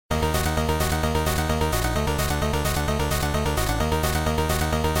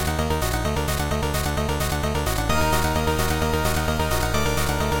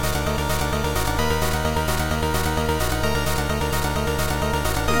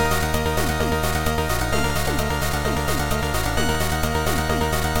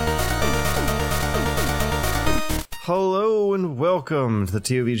everyone. Welcome to the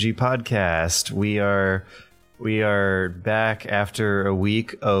TOVG podcast. We are back after a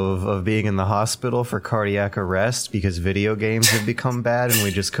week of being in the hospital for cardiac arrest because video games have become bad and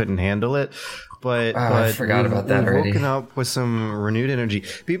we just couldn't handle it. But I forgot about that already. We've woken up with some renewed energy.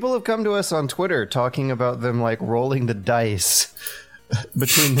 People have come to us on Twitter talking about them like rolling the dice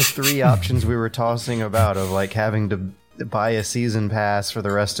between the three options we were tossing about of like having to buy a season pass for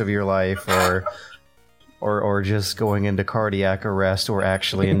the rest of your life or just going into cardiac arrest or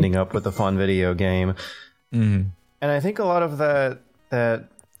actually ending up with a fun video game. Mm. And I think a lot of that the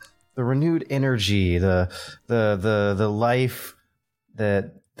renewed energy, the life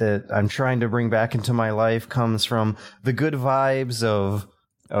that I'm trying to bring back into my life comes from the good vibes of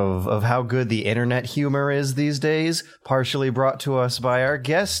how good the internet humor is these days, partially brought to us by our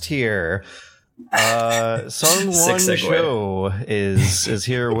guest here. Sung Won Cho is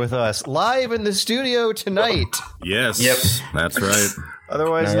here with us live in the studio tonight. Yes, yep, that's right.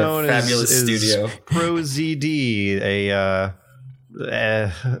 Otherwise known fabulous as studio. ProZD, a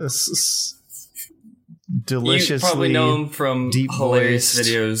deliciously you probably know him from deep hilarious voiced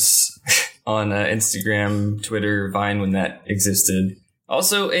videos on Instagram, Twitter, Vine when that existed.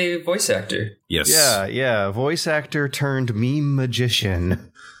 Also a voice actor. Yes. Yeah. Voice actor turned meme magician.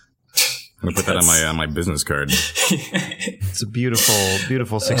 I'm gonna put that on my business card. It's a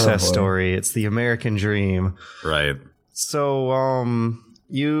beautiful success story. It's the American dream. Right. So,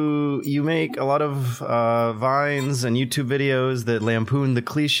 you make a lot of Vines and YouTube videos that lampoon the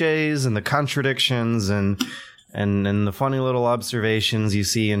cliches and the contradictions and the funny little observations you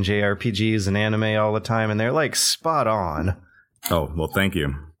see in JRPGs and anime all the time, and they're like spot on. Oh, well, thank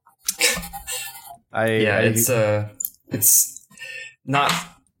you. It's not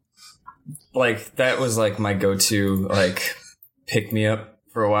like that was like my go-to like pick me up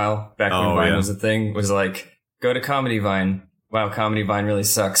for a while back when Vine was a thing. Was like go to Comedy Vine. Wow, Comedy Vine really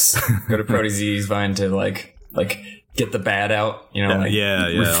sucks. Go to ProZD's Vine to like get the bad out. You know, yeah.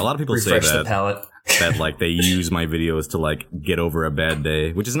 A lot of people say refresh the palate. That like they use my videos to like get over a bad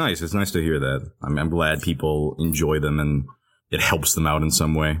day, which is nice. It's nice to hear that. I'm glad people enjoy them and it helps them out in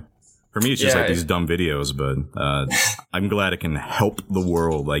some way. For me, it's just like these dumb videos, but I'm glad it can help the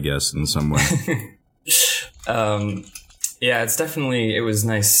world, I guess, in some way. It's definitely, it was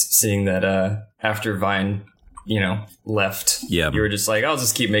nice seeing that after Vine, left. Yeah. You were just like, I'll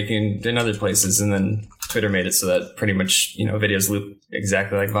just keep making in other places. And then Twitter made it so that pretty much, videos loop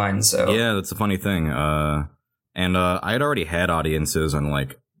exactly like Vine. So yeah, that's a funny thing. I had already had audiences on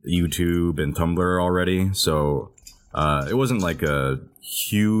like YouTube and Tumblr already. So it wasn't like a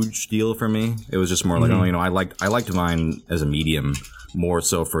huge deal for me. It was just more like, I liked Vine as a medium more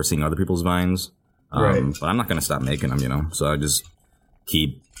so for seeing other people's Vines. Right. But I'm not going to stop making them, so I just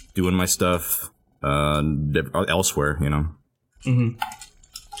keep doing my stuff elsewhere, Mm-hmm.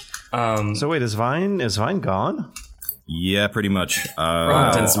 So wait, is Vine gone? Yeah, pretty much.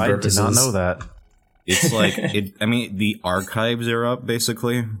 I did not know that. It's like the archives are up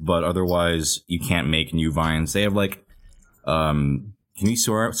basically, but otherwise you can't make new Vines. They have like, can you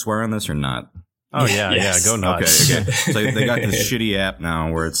swear on this or not? Oh yeah, yes. Yeah, go nuts. Okay. So they got this shitty app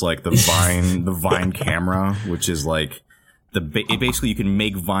now where it's like the Vine camera, which is like basically you can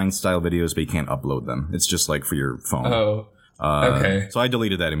make Vine style videos, but you can't upload them. It's just like for your phone. Oh. Okay. So I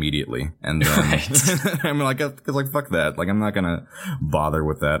deleted that immediately, and then I'm like, cause like fuck that. Like I'm not gonna bother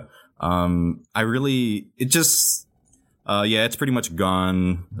with that. It's pretty much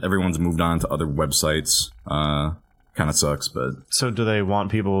gone. Everyone's moved on to other websites. Kind of sucks, but so do they want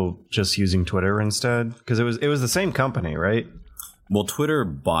people just using Twitter instead? Because it was the same company, right? Well, Twitter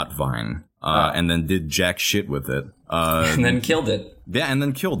bought Vine and then did jack shit with it, and then killed it. Yeah, and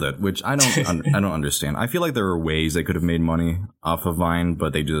then killed it, which I don't understand. I feel like there were ways they could have made money off of Vine,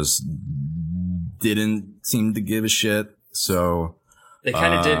 but they just didn't seem to give a shit. So they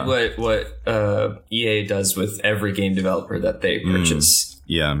kind of did what EA does with every game developer that they purchase.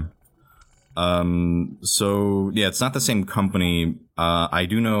 Yeah. It's not the same company. I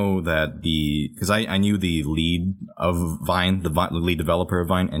do know that because I knew the lead of Vine, the lead developer of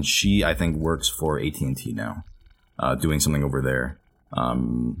Vine, and she, I think, works for AT&T now, doing something over there.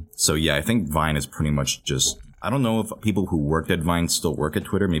 I think Vine is pretty much just, I don't know if people who worked at Vine still work at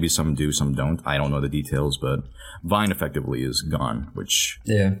Twitter. Maybe some do, some don't. I don't know the details, but Vine effectively is gone, which,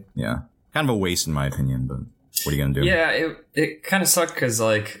 yeah, kind of a waste in my opinion, but what are you going to do? Yeah, it kind of sucked because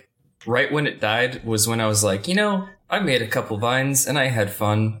like, right when it died was when I was like, I made a couple Vines and I had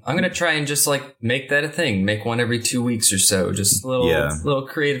fun. I'm going to try and just like make that a thing. Make one every 2 weeks or so. Just a little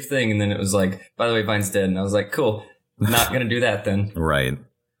creative thing. And then it was like, by the way, Vine's dead. And I was like, cool. Not going to do that then. Right.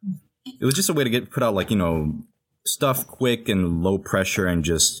 It was just a way to put out like, stuff quick and low pressure and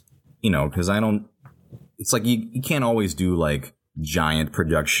just, because it's like you can't always do like giant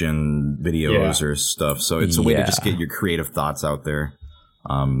production videos or stuff. So it's a way to just get your creative thoughts out there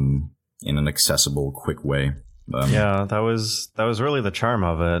in an accessible, quick way. That was really the charm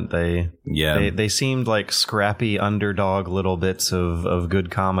of it. They seemed like scrappy underdog little bits of good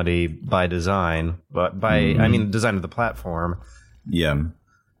comedy by design, but I mean design of the platform. Yeah.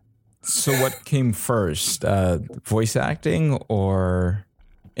 So what came first, voice acting or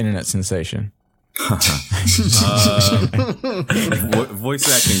internet sensation? Voice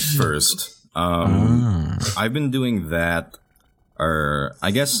acting first. I've been doing that, or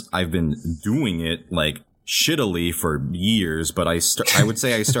I guess I've been doing it like shittily for years, but I would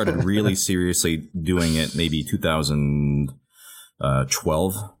say I started really seriously doing it maybe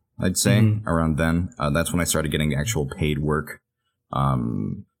 2012, I'd say, around then. That's when I started getting actual paid work.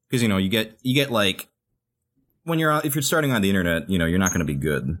 Because you get like if you're starting on the internet, you're not going to be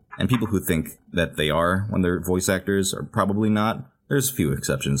good, and people who think that they are when they're voice actors are probably not. There's a few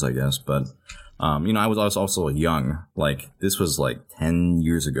exceptions, I guess, but I was also young. Like this was like 10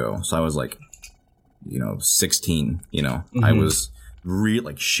 years ago, so I was like 16. I was really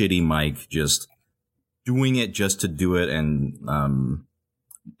like shitty mic, just doing it just to do it, and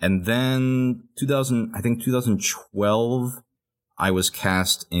then 2012. I was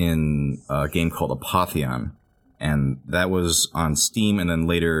cast in a game called Apotheon, and that was on Steam and then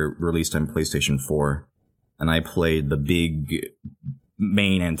later released on PlayStation 4. And I played the big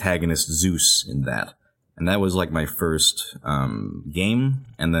main antagonist Zeus in that. And that was like my first game.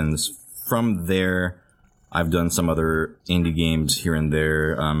 And then from there, I've done some other indie games here and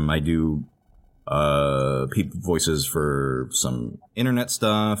there. I do people voices for some internet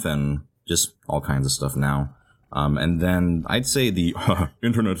stuff and just all kinds of stuff now. And then I'd say the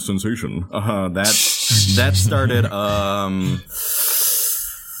internet sensation that started.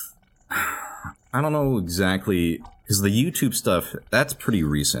 I don't know exactly, because the YouTube stuff, that's pretty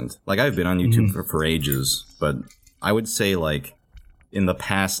recent. Like I've been on YouTube for ages, but I would say like in the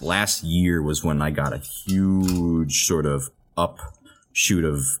last year was when I got a huge sort of upshoot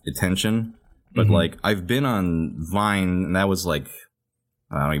of attention. But like I've been on Vine, and that was like,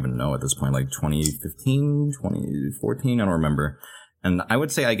 I don't even know at this point, like 2015, 2014, I don't remember. And I would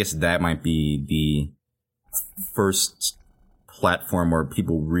say, I guess that might be the first platform where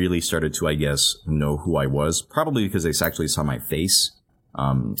people really started to, I guess, know who I was. Probably because they actually saw my face.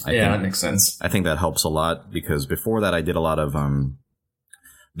 I think that makes sense. I think that helps a lot, because before that I did a lot of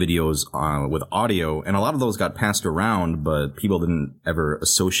videos with audio, and a lot of those got passed around, but people didn't ever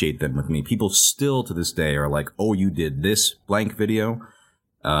associate them with me. People still to this day are like, oh, you did this blank video.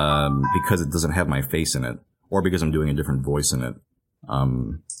 Because it doesn't have my face in it, or because I'm doing a different voice in it.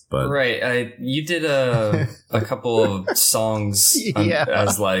 But right, you did a couple of songs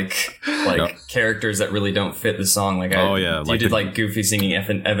as like characters that really don't fit the song. Like you did like Goofy singing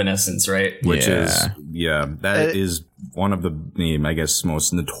Evanescence, right? Which is is one of the I guess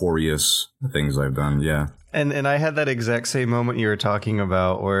most notorious things I've done. Yeah. And I had that exact same moment you were talking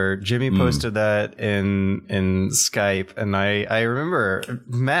about, where Jimmy posted that in Skype, and I remember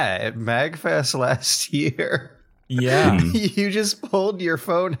Matt at MagFest last year. Yeah, you just pulled your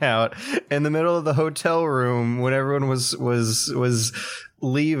phone out in the middle of the hotel room when everyone was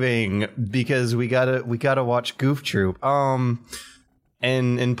leaving, because we gotta watch Goof Troop.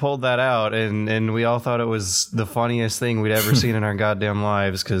 And pulled that out, and we all thought it was the funniest thing we'd ever seen in our goddamn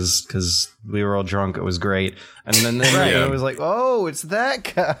lives, because we were all drunk. It was great. And then it was like, oh, it's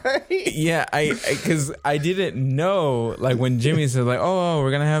that guy. Yeah, because I didn't know, like when Jimmy said like, oh, we're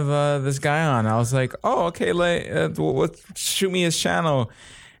gonna have this guy on, I was like, oh, okay, like shoot me his channel.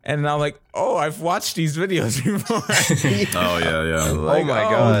 And I'm like, oh, I've watched these videos before. Oh yeah. Like, oh my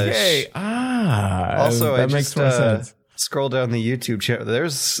gosh. Okay. Also, that makes more sense. Scroll down the YouTube channel.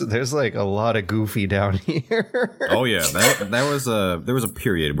 There's like a lot of Goofy down here. Oh yeah, there was a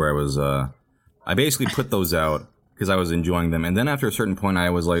period where I basically put those out because I was enjoying them, and then after a certain point,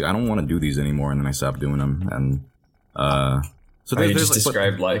 I was like, I don't want to do these anymore, and then I stopped doing them. And so you just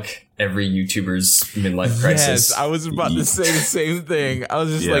described like every YouTuber's midlife crisis. Yes, I was about to say the same thing. I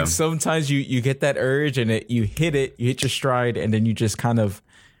was just like, sometimes you get that urge, and you hit your stride, and then you just kind of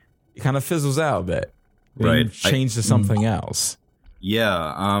fizzles out a bit. Right, change to something else.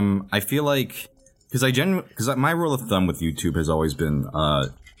 Yeah, I feel like because my rule of thumb with YouTube has always been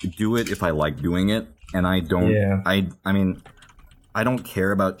do it if I like doing it, and I don't. Yeah. I mean, I don't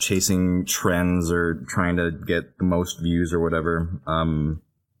care about chasing trends or trying to get the most views or whatever. Some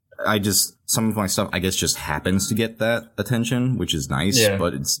of my stuff I guess just happens to get that attention, which is nice. Yeah.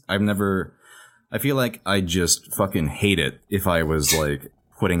 But I feel like I just fucking hate it if I was like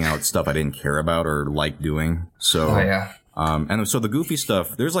putting out stuff I didn't care about or like doing. So, and so the Goofy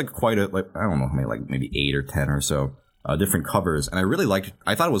stuff, there's like quite a, like, I don't know, maybe 8 or 10 or so different covers, and I really liked.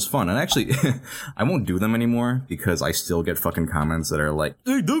 I thought it was fun, and actually, I won't do them anymore because I still get fucking comments that are like,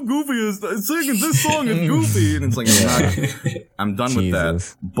 "Hey, the Goofy is singing this song is Goofy," and it's like, I'm done with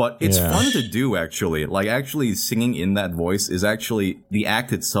that. But it's fun to do, actually. Like, actually singing in that voice is actually, the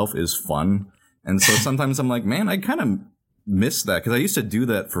act itself is fun, and so sometimes I'm like, man, I kind of miss that because I used to do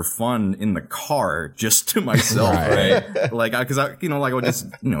that for fun in the car just to myself, right? Like, because I would just,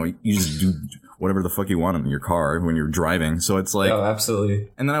 you just do whatever the fuck you want in your car when you're driving. So it's like, oh, absolutely.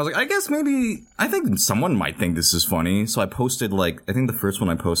 And then I was like, I think someone might think this is funny. So I posted I think the first one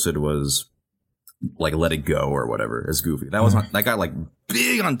I posted was like Let It Go or whatever as Goofy. That got like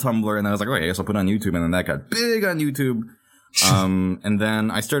big on Tumblr, and I was like, okay, I guess I'll put it on YouTube, and then that got big on YouTube. And then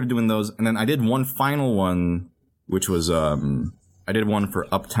I started doing those, and then I did one final one, which was I did one for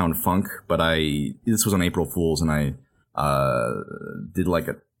Uptown Funk, but this was on April Fool's, and I did like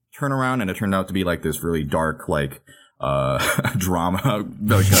a turnaround, and it turned out to be like this really dark drama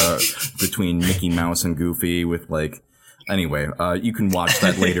between Mickey Mouse and Goofy with anyway, you can watch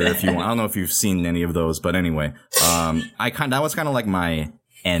that later if you want. I don't know if you've seen any of those, but anyway, that was kind of like my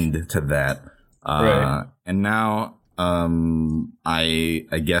end to that. Right. And now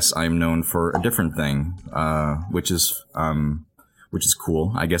I guess I'm known for a different thing, which is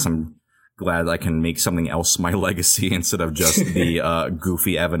cool. I guess I'm glad I can make something else my legacy instead of just the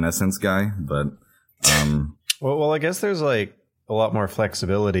Goofy Evanescence guy. But well, I guess there's like a lot more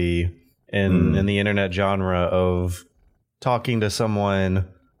flexibility in the internet genre of talking to someone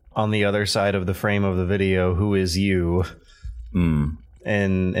on the other side of the frame of the video who is you,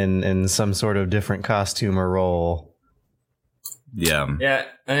 in some sort of different costume or role. Yeah,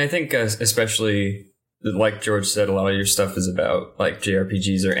 and I think especially, like George said, a lot of your stuff is about like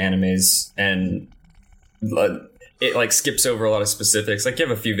JRPGs or animes, and it like skips over a lot of specifics. Like you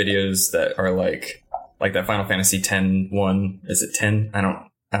have a few videos that are like that Final Fantasy X one. Is it 10? I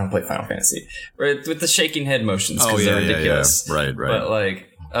don't play Final Fantasy. Right, with the shaking head motions because they're ridiculous. Yeah. Right. But like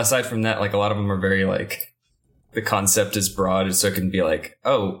aside from that, like a lot of them are very like, the concept is broad, so it can be like,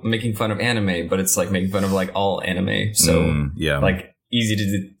 oh, making fun of anime, but it's like making fun of like all anime. So like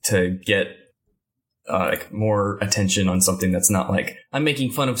easy to get like more attention on something that's not like, I'm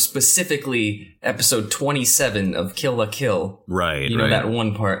making fun of specifically episode 27 of Kill la Kill. Right. That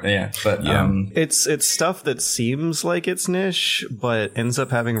one part. Yeah. But it's stuff that seems like it's niche, but ends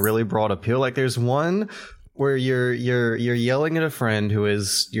up having really broad appeal. Like there's one where you're yelling at a friend who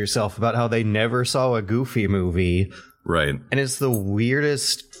is yourself about how they never saw a Goofy movie. Right. And it's the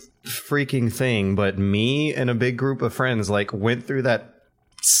weirdest freaking thing, but me and a big group of friends like went through that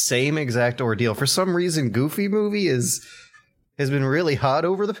same exact ordeal. For some reason, Goofy movie has been really hot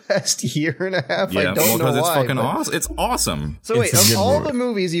over the past year and a half. Yeah, I don't know why. It's fucking awesome. It's awesome. So wait, of all the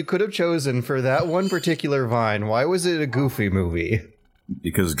movies you could have chosen for that one particular Vine, why was it a Goofy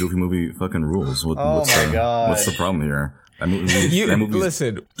Because Goofy movie fucking rules. God. What's the problem here? That movie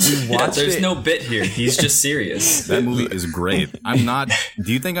listen, we watched there's it. no bit here. He's just serious. That movie is great. I'm not.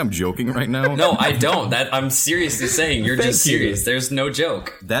 Do you think I'm joking right now? No, I don't. I'm seriously saying you're just serious. There's no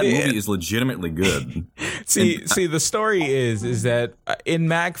joke. That movie is legitimately good. See, the story is that in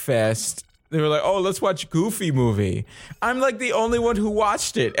MagFest, they were like, oh, let's watch Goofy movie. I'm like the only one who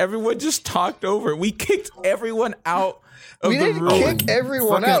watched it. Everyone just talked over it. We kicked everyone out. We didn't kick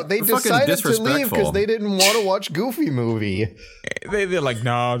everyone out. They decided to leave because they didn't want to watch Goofy movie. They're like,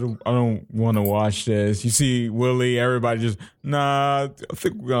 nah, I don't want to watch this. You see Willie, everybody just, nah, I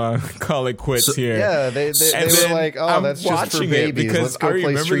think we're going to call it quits here. Yeah, they were like, oh, that's just for babies. Because Let's go I play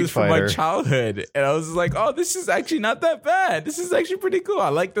remember Street this Fighter. from my childhood. And I was like, oh, this is actually not that bad. This is actually pretty cool. I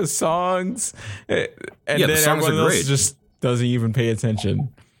like the songs. And then the songs everyone are else great. just doesn't even pay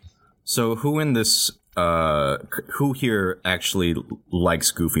attention. So who in this... who here actually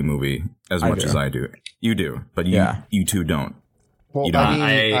likes Goofy movie as much as I do? You do, but you two don't. Well, you don't.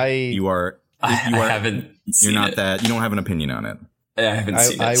 I haven't. You're not that. You don't have an opinion on it. I haven't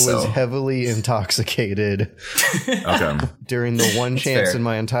seen it. I was heavily intoxicated during the one chance in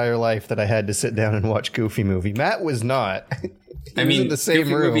my entire life that I had to sit down and watch Goofy movie. Matt was not. I mean, in the same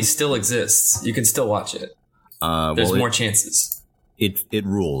Goofy room. movie still exists. You can still watch it. There's more chances. It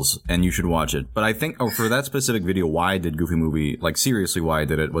rules, and you should watch it. But I think, for that specific video, why I did Goofy movie, like seriously why I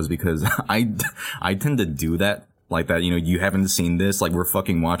did it, was because I tend to do that, like that, you haven't seen this, like we're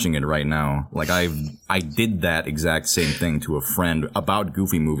fucking watching it right now. Like I did that exact same thing to a friend about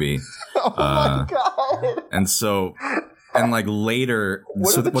Goofy movie. Oh my god. And so, and like later,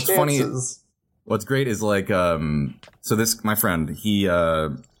 What are the what's chances? What's great is like, so this, my friend, he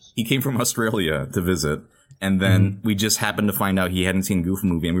came from Australia to visit. And then we just happened to find out he hadn't seen Goofy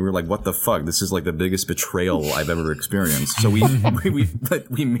Movie, and we were like, "What the fuck? This is like the biggest betrayal I've ever experienced." So we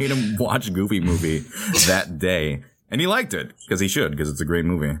made him watch Goofy Movie that day, and he liked it because it's a great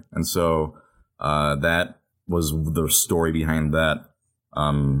movie. And so that was the story behind that.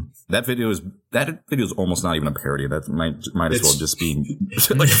 That video is almost not even a parody. That might as well just be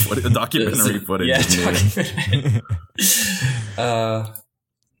like a documentary footage. Yeah,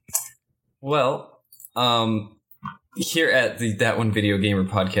 well. Here at the That One Video Gamer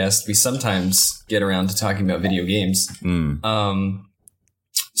podcast, we sometimes get around to talking about video games.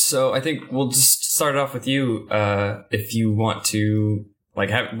 So I think we'll just start off with you, if you want to, like,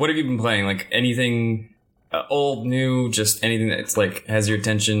 what have you been playing? Like, anything old, new, just anything that's like has your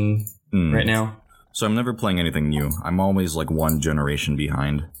attention right now? So I'm never playing anything new. I'm always like one generation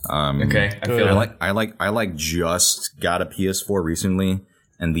behind. Okay, I feel I just got a PS4 recently.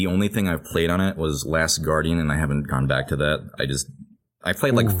 And the only thing I've played on it was Last Guardian, and I haven't gone back to that. I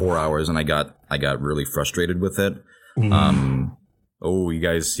played like 4 hours, and I got really frustrated with it. You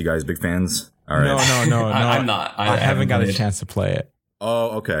guys big fans? All right. No. I'm not. I haven't got a chance to play it.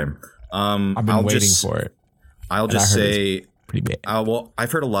 Oh, okay. I've been waiting for it. I'll just say, pretty bad.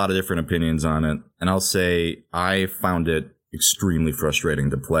 I've heard a lot of different opinions on it, and I'll say I found it extremely frustrating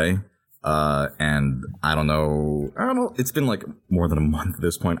to play. And I don't know, it's been like more than a month at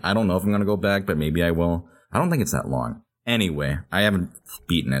this point. I don't know if I'm going to go back, but maybe I will. I don't think it's that long. Anyway, I haven't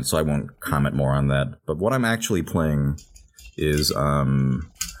beaten it, so I won't comment more on that. But what I'm actually playing is,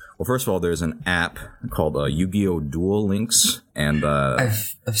 well, first of all, there's an app called Yu-Gi-Oh! Duel Links, and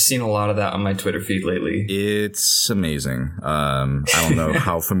I've seen a lot of that on my Twitter feed lately. It's amazing. I don't know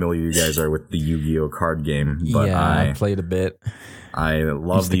how familiar you guys are with the Yu-Gi-Oh! Card game, but I played a bit. I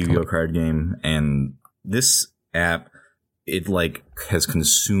love the Yu-Gi-Oh! Card game, and this app, it like has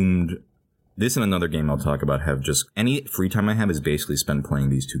consumed this and another game I'll talk about. Have just any free time I have is basically spent playing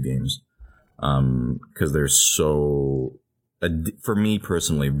these two games, because they're so, for me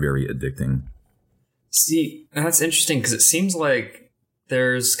personally, very addicting. See, that's interesting because it seems like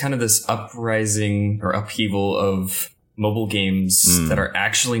there's kind of this uprising or upheaval of mobile games that are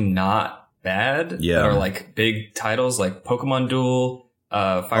actually not bad. Yeah. That are like big titles like Pokemon Duel,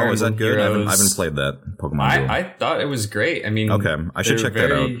 Fire Emblem is that good? Heroes. I haven't played that Pokemon Duel. I thought it was great. I mean, okay, I should check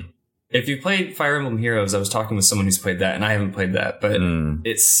that out. If you played Fire Emblem Heroes, I was talking with someone who's played that, and I haven't played that, but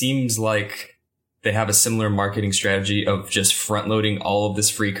it seems like they have a similar marketing strategy of just front loading all of this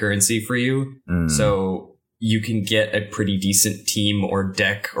free currency for you. So you can get a pretty decent team or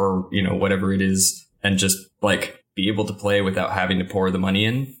deck or, whatever it is, and just like be able to play without having to pour the money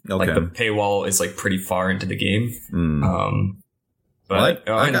in. Okay. Like the paywall is like pretty far into the game. But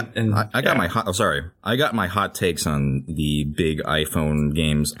I got my hot takes on the big iPhone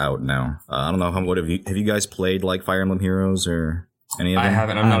games out now. I don't know what have you guys played like Fire Emblem Heroes or any of them? I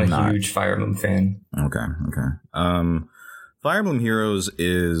haven't. I'm not a huge Fire Emblem fan. Okay. Fire Emblem Heroes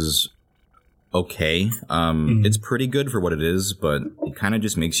is okay. It's pretty good for what it is, but it kind of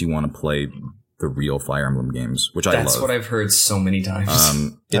just makes you want to play the real Fire Emblem games, which I love. That's what I've heard so many times.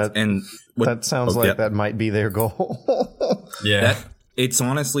 That sounds like that might be their goal. Yeah. It's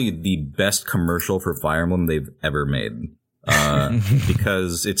honestly the best commercial for Fire Emblem they've ever made.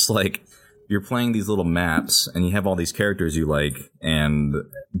 Because it's like you're playing these little maps and you have all these characters you like,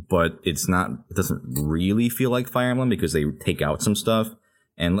 but it doesn't really feel like Fire Emblem because they take out some stuff.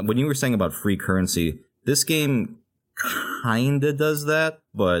 And when you were saying about free currency, this game kinda does that,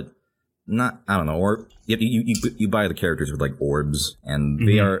 but not, I don't know, or you buy the characters with like orbs, and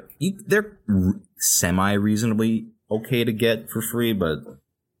they're semi-reasonably okay to get for free, but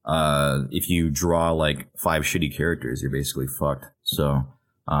if you draw like 5 shitty characters, you're basically fucked. So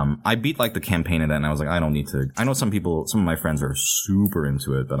I beat like the campaign of that, and I was like, I don't need to. I know some of my friends are super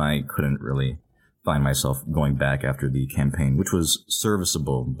into it, but I couldn't really find myself going back after the campaign, which was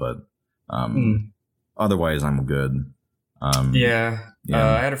serviceable, but otherwise I'm good. Yeah.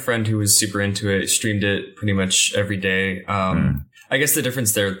 I had a friend who was super into it, streamed it pretty much every day. I guess the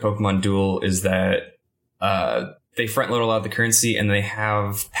difference there with Pokemon Duel is that they front load a lot of the currency, and they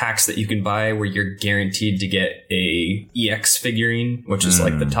have packs that you can buy where you're guaranteed to get a EX figurine, which is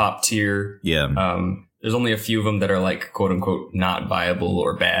like the top tier. Yeah. There's only a few of them that are like quote unquote not viable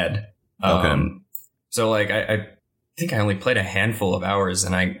or bad. Okay. So like I think I only played a handful of hours,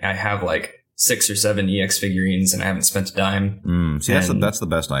 and I have like 6 or 7 EX figurines, and I haven't spent a dime. See, that's the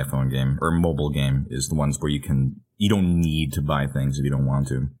best iPhone game or mobile game, is the ones where you don't need to buy things if you don't want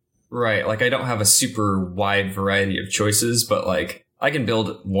to. Right. Like I don't have a super wide variety of choices, but like I can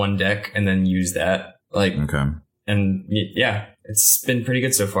build one deck and then use that. Like, Okay. And yeah, it's been pretty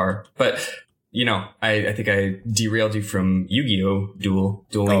good so far. But I think I derailed you from Yu-Gi-Oh! Duel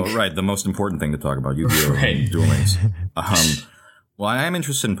Link. Oh, right. The most important thing to talk about, Yu-Gi-Oh! Right. Duel Links. Well, I am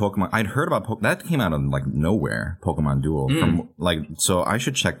interested in Pokemon. I'd heard about that came out of like nowhere. Pokemon Duel, so I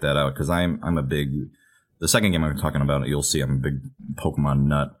should check that out because I'm a big. The second game I'm talking about, you'll see I'm a big Pokemon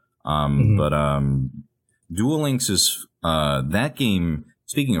nut. But Duel Links is that game.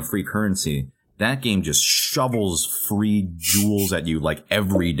 Speaking of free currency, that game just shovels free jewels at you like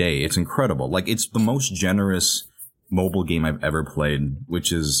every day. It's incredible. Like it's the most generous mobile game I've ever played, and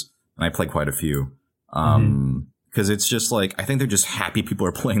I play quite a few. Because it's just like, I think they're just happy people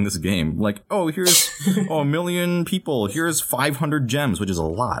are playing this game. Like, here's 1 million people. Here's 500 gems, which is a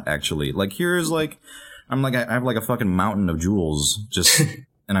lot, actually. Like, here's like, I have like a fucking mountain of jewels just,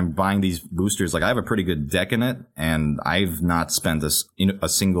 and I'm buying these boosters. Like, I have a pretty good deck in it, and I've not spent a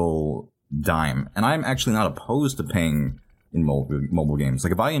single dime. And I'm actually not opposed to paying in mobile games.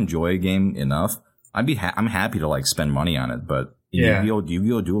 Like, if I enjoy a game enough, I'm happy to like spend money on it. But in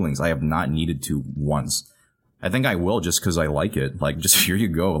Yu-Gi-Oh! Duel Links, I have not needed to once. I think I will just because I like it. Like, just here you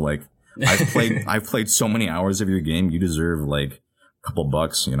go. Like, I've played so many hours of your game. You deserve like a couple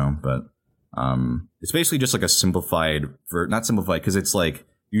bucks, But it's basically just like a not simplified because it's like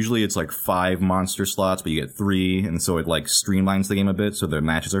usually it's like 5 monster slots, but you get 3, and so it like streamlines the game a bit, so the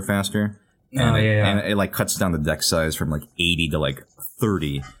matches are faster. And it like cuts down the deck size from like 80 to like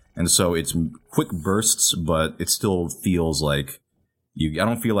 30, and so it's quick bursts, but it still feels like I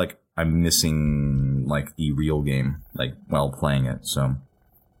don't feel like I'm missing like the real game, like while playing it. So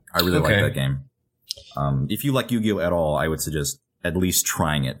I really like that game. If you like Yu-Gi-Oh! At all, I would suggest at least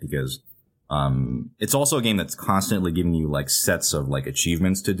trying it because it's also a game that's constantly giving you like sets of like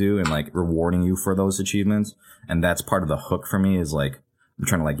achievements to do and like rewarding you for those achievements. And that's part of the hook for me is like I'm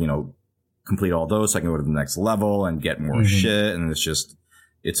trying to like, complete all those so I can go to the next level and get more shit. And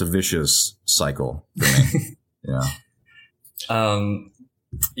it's a vicious cycle for me. Yeah.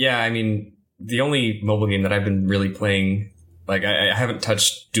 Yeah, I mean, the only mobile game that I've been really playing, like I haven't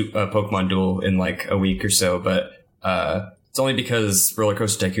touched Pokemon Duel in like a week or so, but it's only because Roller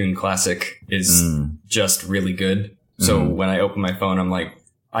Coaster Tycoon Classic is just really good. So when I open my phone, I'm like,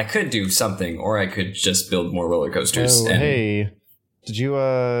 I could do something, or I could just build more roller coasters. Hey, did you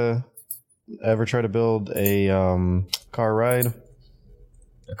ever try to build a car ride?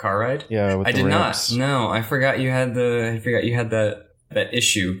 A car ride? Yeah, with I the did ramps. not. No, I forgot you had that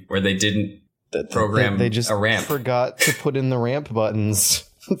issue where they didn't program they just a ramp. Forgot to put in the ramp buttons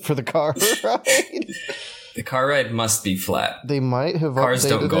for the car ride. The car ride must be flat. They might have Cars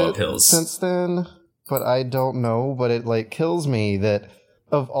don't go updated up hills since then, but I don't know. But it like kills me that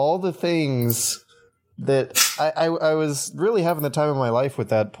of all the things that I was really having the time of my life with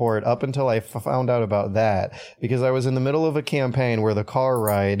that port up until I found out about that, because I was in the middle of a campaign where the car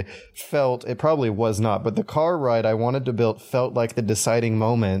ride it probably was not, but the car ride I wanted to build felt like the deciding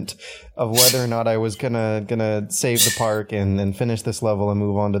moment of whether or not I was gonna save the park and finish this level and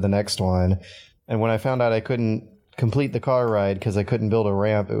move on to the next one. And when I found out I couldn't complete the car ride because I couldn't build a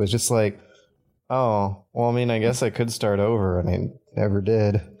ramp, it was just like, oh, well, I mean, I guess I could start over, and I never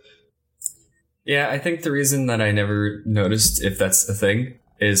did. Yeah, I think the reason that I never noticed if that's a thing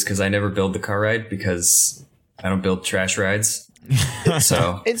is because I never build the car ride because I don't build trash rides.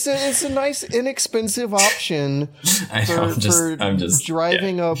 So it's a nice inexpensive option for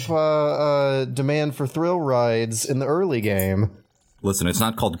driving up demand for thrill rides in the early game. Listen, it's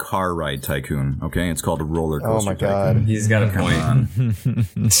not called Car Ride Tycoon, okay? It's called Roller Coaster Tycoon. God. He's got a point.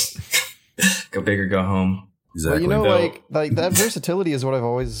 Go big or go home. Well, Exactly. you know, like that versatility is what I've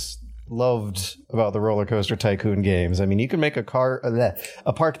always loved about the Roller Coaster Tycoon games. I mean, you can make a park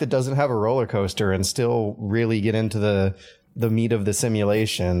that doesn't have a roller coaster and still really get into the meat of the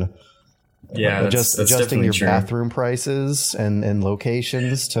simulation. Yeah, adjusting your true. bathroom prices and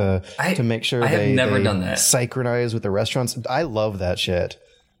locations to make sure they done that. Synchronize with the restaurants. I love that shit.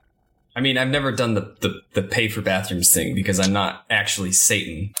 I mean, I've never done the pay for bathrooms thing because I'm not actually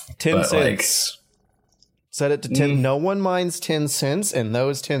Satan. 10 cents. Set it to 10. No one minds 10 cents, and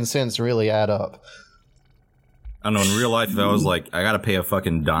those 10 cents really add up. I don't know. In real life, if I was like, I gotta pay a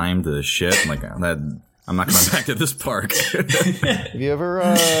fucking dime to shit, I'm like, I'm not coming back to this park. Have you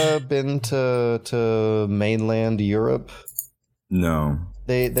ever been to mainland Europe? No.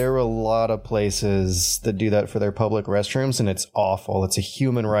 There are a lot of places that do that for their public restrooms, and it's awful. It's a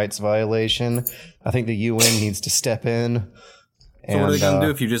human rights violation. I think the UN needs to step in. So what are they gonna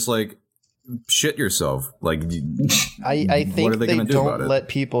do if you just like shit yourself. Like, I think what are they don't let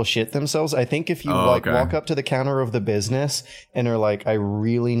people shit themselves. I think if you walk up to the counter of the business and are like, I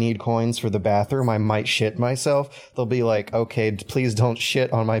really need coins for the bathroom, I might shit myself. They'll be like, okay, please don't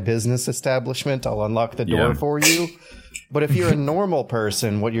shit on my business establishment. I'll unlock the door for you. But if you're a normal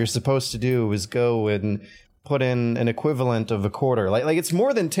person, what you're supposed to do is go and put in an equivalent of a quarter. Like it's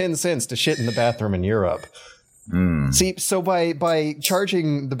more than 10 cents to shit in the bathroom in Europe. See, so by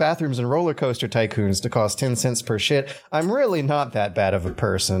charging the bathrooms and roller coaster tycoons to cost 10 cents per shit, I'm really not that bad of a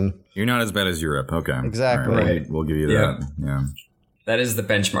person. You're not as bad as Europe. Okay. Exactly. Right. We'll give you that. Yeah. That is the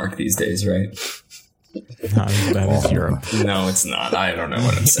benchmark these days, right? Not as bad as Europe. No, it's not. I don't know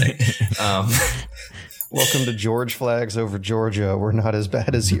what I'm saying. Welcome to George flags over Georgia. We're not as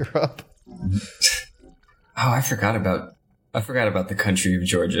bad as Europe. Oh, I forgot about the country of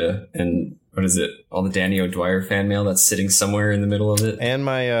Georgia and what is it? All the Danny O'Dwyer fan mail that's sitting somewhere in the middle of it. And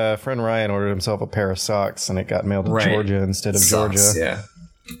my friend Ryan ordered himself a pair of socks, and it got mailed to Georgia instead of socks, Georgia. Yeah.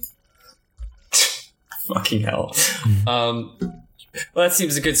 Fucking hell. Well, that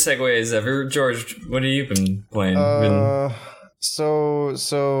seems a good segue as ever. George, what have you been playing?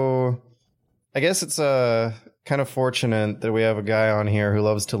 So I guess it's kind of fortunate that we have a guy on here who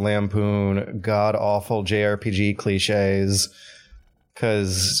loves to lampoon god-awful JRPG cliches.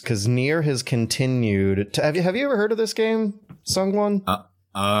 Because Nier has continued to, have you ever heard of this game, Sungwon?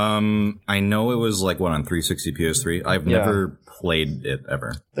 I know it was like on 360 PS3. I've never played it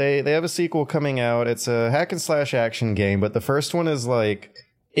ever. They have a sequel coming out. It's a hack and slash action game, but the first one is like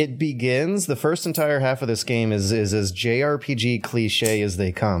the first entire half of this game is as JRPG cliche as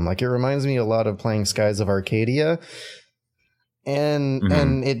they come. Like it reminds me a lot of playing Skies of Arcadia. And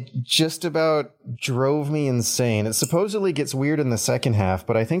it just about drove me insane. It supposedly gets weird in the second half,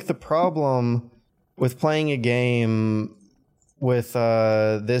 but I think the problem with playing a game with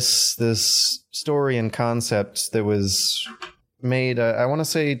this story and concept that was made, I want to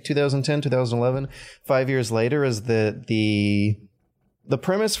say 2010, 2011, 5 years later, is that the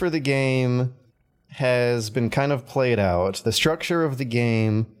premise for the game has been kind of played out. The structure of the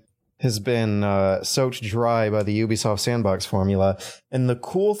game has been soaked dry by the Ubisoft sandbox formula. And the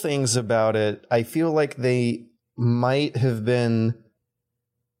cool things about it, I feel like they might have been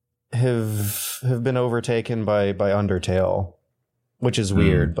overtaken by Undertale, which is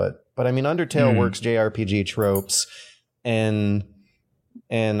weird. But I mean, Undertale works JRPG tropes and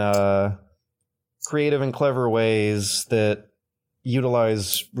creative and clever ways that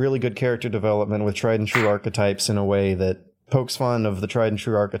utilize really good character development with tried and true archetypes in a way that pokes fun of the tried and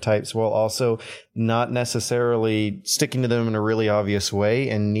true archetypes while also not necessarily sticking to them in a really obvious way,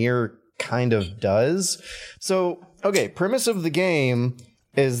 and Nier kind of does. So, okay, premise of the game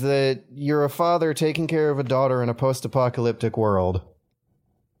is that you're a father taking care of a daughter in a post-apocalyptic world.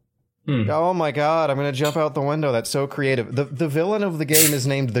 Oh my god, I'm going to jump out the window. That's so creative. The villain of the game is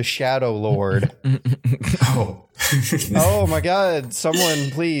named the Shadow Lord. Oh my god, someone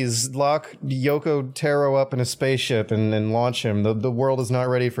please lock Yoko Taro up in a spaceship and launch him. The world is not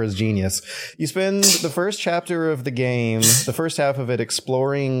ready for his genius. You spend the first chapter of the game, the first half of it,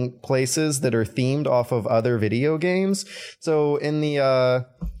 exploring places that are themed off of other video games. So in the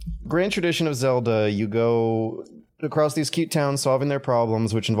grand tradition of Zelda, you go across these cute towns solving their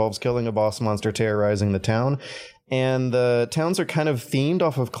problems, which involves killing a boss monster terrorizing the town. And the towns are kind of themed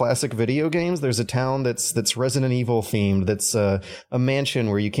off of classic video games. There's a town that's Resident Evil themed, that's a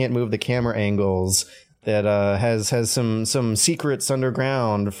mansion where you can't move the camera angles, that has some secrets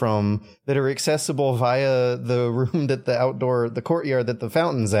underground that are accessible via the room the courtyard that the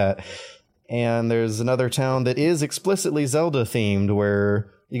fountain's at. And there's another town that is explicitly Zelda themed, where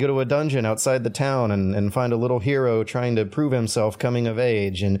you go to a dungeon outside the town and find a little hero trying to prove himself coming of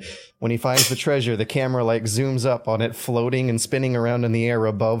age. And when he finds the treasure, the camera like zooms up on it floating and spinning around in the air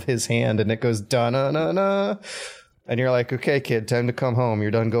above his hand, and it goes da-na-na-na. And you're like, okay, kid, time to come home.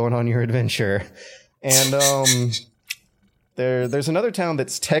 You're done going on your adventure. And there's another town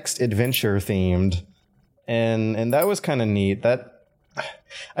that's text adventure themed. And that was kind of neat.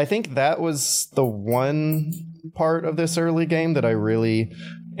 I think that was the one part of this early game that I really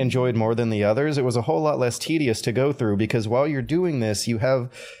enjoyed more than the others. It was a whole lot less tedious to go through, because while you're doing this, you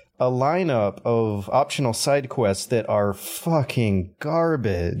have a lineup of optional side quests that are fucking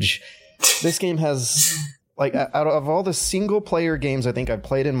garbage. This game has, like, out of all the single player games I think I've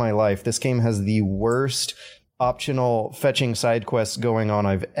played in my life, this game has the worst optional fetching side quests going on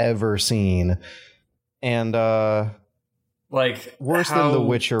I've ever seen. And like worse than The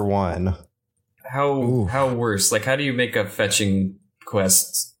Witcher 1. How worse? Like, how do you make a fetching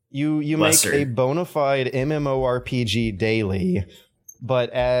quest? You lesser? Make a bona fide MMORPG daily but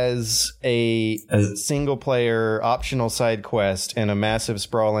as a single player optional side quest in a massive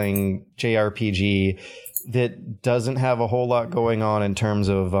sprawling JRPG that doesn't have a whole lot going on in terms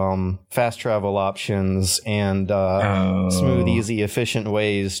of fast travel options and smooth, easy, efficient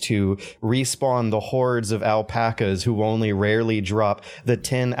ways to respawn the hordes of alpacas who only rarely drop the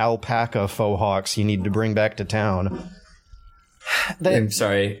 10 alpaca faux hawks you need to bring back to town. I'm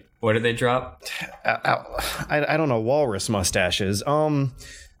sorry, what did they drop? I don't know, walrus mustaches.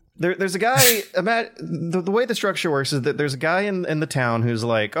 There's a guy. The way the structure works is that there's a guy in the town who's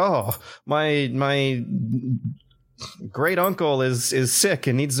like, oh, my great uncle is sick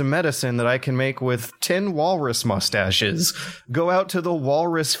and needs some medicine that I can make with 10 walrus mustaches. Go out to the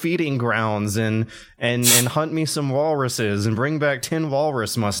walrus feeding grounds and hunt me some walruses and bring back 10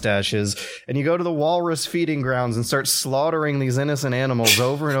 walrus mustaches. And you go to the walrus feeding grounds and start slaughtering these innocent animals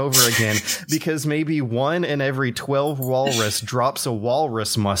over and over again because maybe 1 in every 12 walrus drops a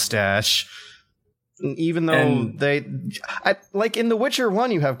walrus mustache. Even though like in The Witcher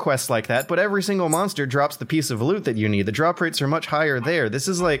 1, you have quests like that, but every single monster drops the piece of loot that you need. The drop rates are much higher there. This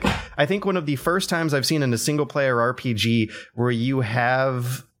is like, I think one of the first times I've seen in a single player RPG where you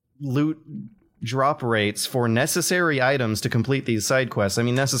have loot drop rates for necessary items to complete these side quests. I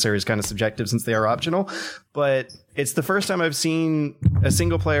mean, necessary is kind of subjective since they are optional, but it's the first time I've seen a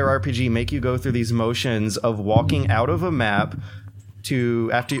single player RPG make you go through these motions of walking out of a map to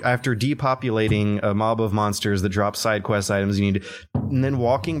after depopulating a mob of monsters that drop side quest items you need, and then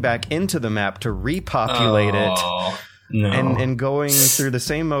walking back into the map to repopulate it. No. And going through the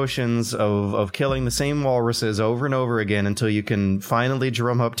same motions of killing the same walruses over and over again until you can finally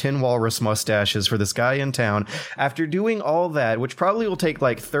drum up 10 walrus mustaches for this guy in town. After doing all that, which probably will take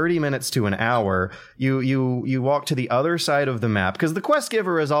like 30 minutes to an hour, you walk to the other side of the map, because the quest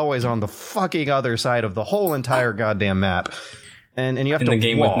giver is always on the fucking other side of the whole entire goddamn map. And you have to walk. In the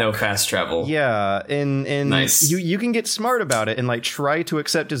game with no fast travel. Yeah, and nice. you can get smart about it and like try to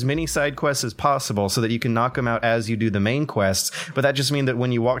accept as many side quests as possible so that you can knock them out as you do the main quests. But that just means that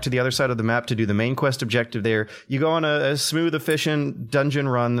when you walk to the other side of the map to do the main quest objective there, you go on a smooth, efficient dungeon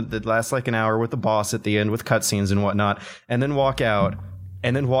run that lasts like an hour with the boss at the end with cutscenes and whatnot, and then walk out.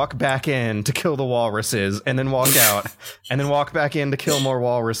 And then walk back in to kill the walruses, and then walk out, and then walk back in to kill more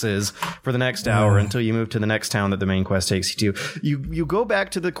walruses for the next hour until you move to the next town that the main quest takes you to. You go back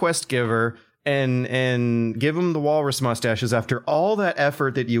to the quest giver and give him the walrus mustaches after all that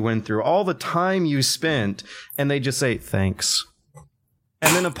effort that you went through, all the time you spent, and they just say, thanks.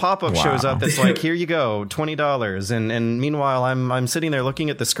 And then a pop-up shows up that's like, here you go, $20. And meanwhile, I'm sitting there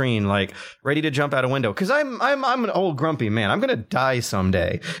looking at the screen, like ready to jump out a window. Cause I'm an old grumpy man. I'm going to die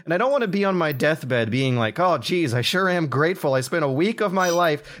someday. And I don't want to be on my deathbed being like, oh, geez, I sure am grateful. I spent a week of my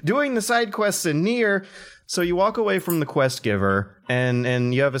life doing the side quests in Nier. So you walk away from the quest giver,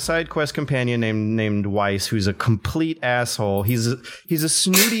 and you have a side quest companion named Weiss, who's a complete asshole. He's a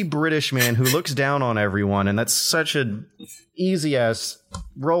snooty British man who looks down on everyone, and that's such a easy ass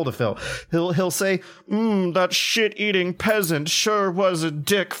role to fill. He'll say, that shit-eating peasant sure was a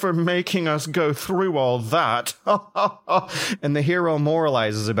dick for making us go through all that. And the hero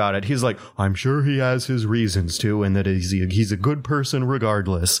moralizes about it. He's like, I'm sure he has his reasons to, and that he's a good person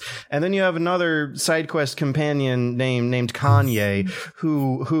regardless. And then you have another side quest companion named Kanye,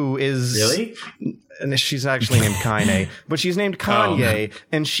 who is really. And she's actually named Kaine, but she's named Kanye,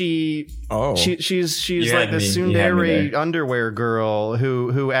 and she's like the tsundere underwear girl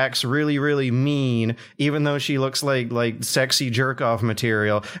who acts really, really mean, even though she looks like sexy jerk off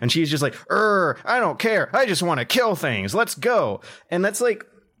material, and she's just like, I don't care, I just want to kill things, let's go. And that's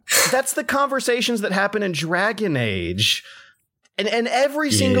the conversations that happen in Dragon Age. And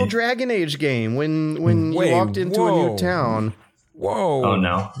every single Dragon Age game, when you walked into a new town. Whoa. Oh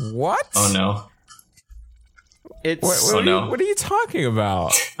no. What? Oh no. What are you talking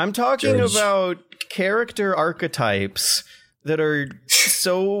about? I'm talking about character archetypes that are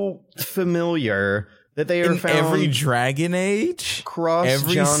so familiar that they are found every Dragon Age, cross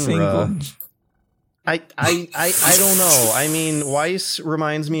genre. I don't know. I mean, Weiss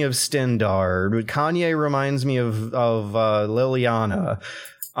reminds me of Stendar. Kanye reminds me of Liliana.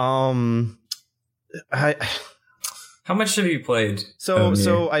 How much have you played?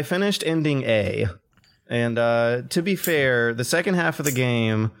 So I finished ending A. And to be fair, the second half of the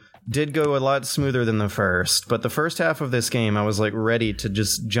game did go a lot smoother than the first. But the first half of this game, I was like ready to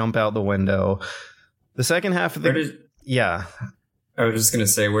just jump out the window. The second half of yeah. I was just going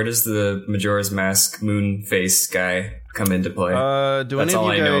to say, where does the Majora's Mask moon face guy come into play? Do any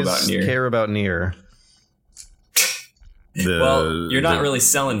of you guys care about Nier? You're not really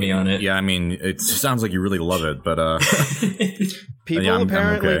selling me on it. Yeah, I mean, it sounds like you really love it, but people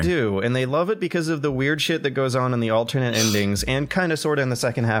apparently do, and they love it because of the weird shit that goes on in the alternate endings and kind of sort of in the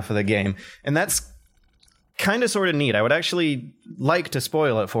second half of the game. And that's kind of sort of neat. I would actually like to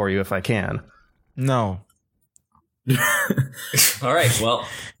spoil it for you if I can. No. All right, well,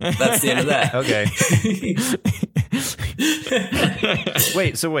 that's the end of that. Okay.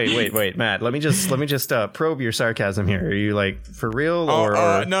 Wait, Matt. Let me just probe your sarcasm here. Are you like for real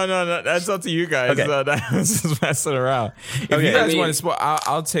or? No. That's up to you guys. Okay. I was just messing around. If you guys want to spoil,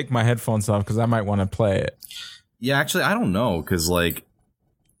 I'll take my headphones off because I might want to play it. Yeah, actually, I don't know because like,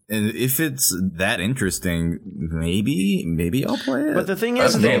 if it's that interesting, maybe I'll play it. But the thing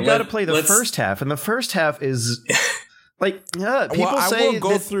is, you've got to play the first half, and the first half is like people say. I will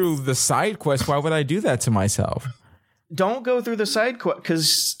go through the side quest. Why would I do that to myself? Don't go through the side quest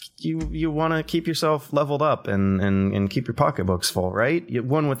because you want to keep yourself leveled up and keep your pocketbooks full, right?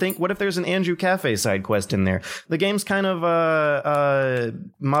 One would think, what if there's an Andrew Cafe side quest in there? The game's kind of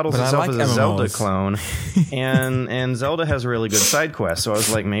models itself as a Zelda clone, and Zelda has really good side quests. So I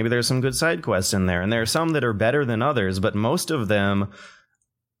was like, maybe there's some good side quests in there, and there are some that are better than others, but most of them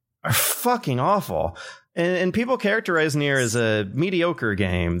are fucking awful. And people characterize Nier as a mediocre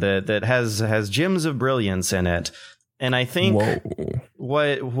game that has gems of brilliance in it. And I think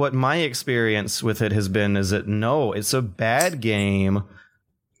what my experience with it has been is that no, it's a bad game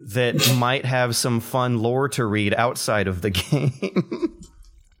that might have some fun lore to read outside of the game.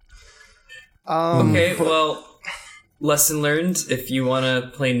 Okay, well, lesson learned. If you want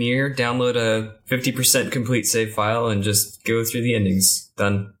to play Nier, download a 50% complete save file and just go through the endings.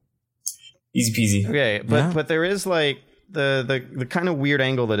 Done. Easy peasy. Okay, but there is like the kind of weird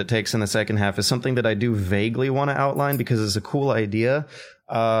angle that it takes in the second half is something that I do vaguely want to outline because it's a cool idea.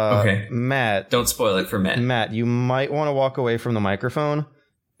 Okay. Matt. Don't spoil it for Matt. Matt, you might want to walk away from the microphone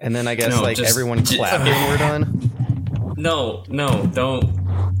and then I guess everyone clap when we're done. No, don't.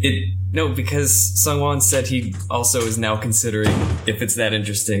 No, because Sungwon said he also is now considering if it's that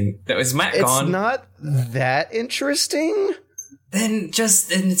interesting. Is Matt gone? It's not that interesting? Then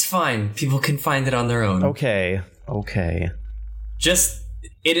it's fine. People can find it on their own. Okay. Just,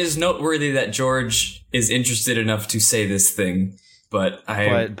 it is noteworthy that George is interested enough to say this thing, but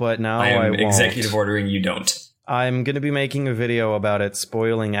now I am executive ordering you don't. I'm going to be making a video about it,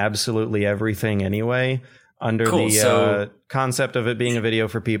 spoiling absolutely everything anyway, under the concept of it being a video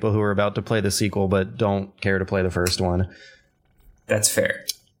for people who are about to play the sequel but don't care to play the first one. That's fair.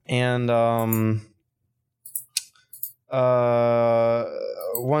 And one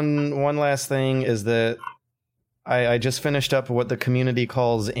last thing is that I just finished up what the community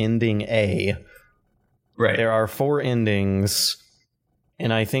calls ending A. Right. There are 4 endings,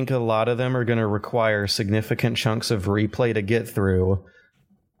 and I think a lot of them are going to require significant chunks of replay to get through.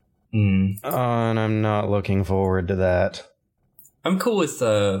 And I'm not looking forward to that. I'm cool with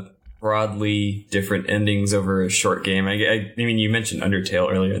broadly different endings over a short game. I mean, you mentioned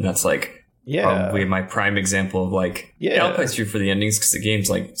Undertale earlier, and that's like probably my prime example of like, I'll play through for the endings because the game's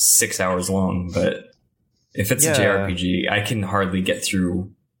like 6 hours long, but if it's a JRPG, I can hardly get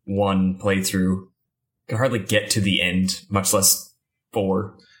through one playthrough. I can hardly get to the end, much less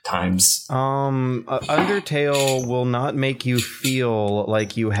 4 times. Undertale will not make you feel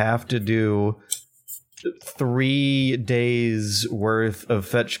like you have to do 3 days worth of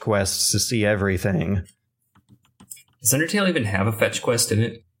fetch quests to see everything. Does Undertale even have a fetch quest in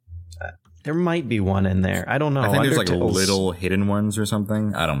it? There might be one in there. I don't know. I think there's like little hidden ones or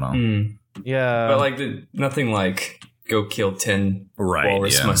something. I don't know. Yeah. But like nothing like go kill 10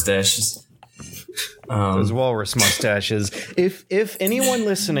 walrus mustaches. Those walrus mustaches. If anyone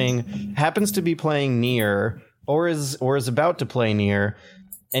listening happens to be playing Nier or is about to play Nier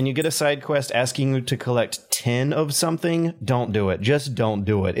and you get a side quest asking you to collect 10 of something, don't do it. Just don't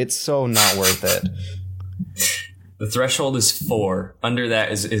do it. It's so not worth it. The threshold is 4. Under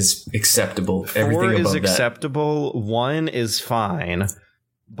that is acceptable. 4 Everything above is acceptable. 1 is fine.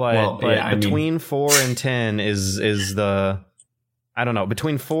 But between 4 and 10 is the... I don't know.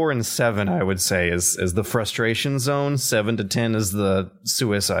 Between 4 and 7, I would say, is the frustration zone. 7 to 10 is the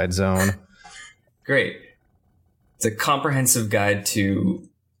suicide zone. Great. It's a comprehensive guide to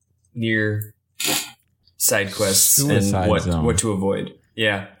Nier side quests and what to avoid.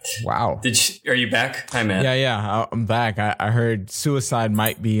 Yeah. Wow. Are you back? Hi, Matt. Yeah. I'm back. I heard suicide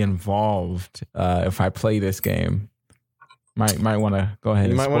might be involved if I play this game. Might want to go ahead.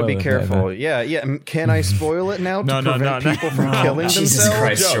 You might want to be careful. Yeah. Can I spoil it now to prevent people from killing Jesus themselves?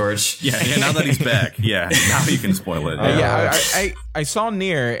 Christ, George. Yeah. Now that he's back, now you can spoil it. I saw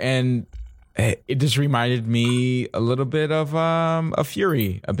Nier, and it just reminded me a little bit of a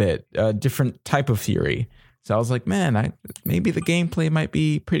Fury, a different type of Fury. So I was like, man, maybe the gameplay might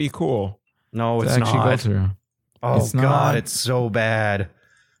be pretty cool. No, it's actually not. Go through. Oh It's god, not? it's so bad.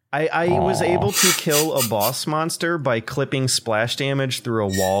 I was able to kill a boss monster by clipping splash damage through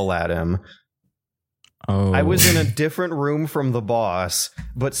a wall at him. Oh, I was in a different room from the boss,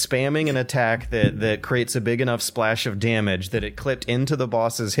 but spamming an attack that creates a big enough splash of damage that it clipped into the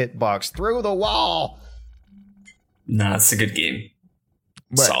boss's hitbox through the wall. Nah, it's a good game.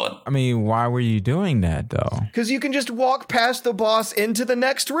 But, Solid. I mean, why were you doing that though? Because you can just walk past the boss into the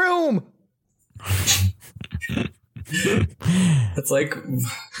next room. It's like,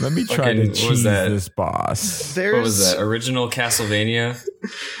 Let me try fucking- to what was cheese that? this boss. There's, what was that? Original Castlevania?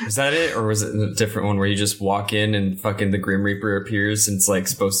 Was that it? Or was it a different one where you just walk in and fucking the Grim Reaper appears and it's like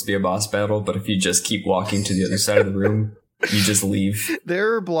supposed to be a boss battle, but if you just keep walking to the other side of the room, you just leave?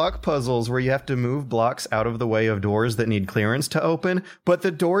 There are block puzzles where you have to move blocks out of the way of doors that need clearance to open, but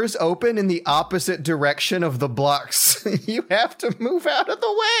the doors open in the opposite direction of the blocks. You have to move out of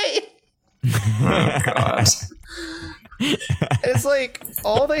the way. Oh, God. It's like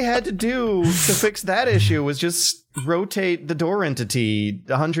all they had to do to fix that issue was just rotate the door entity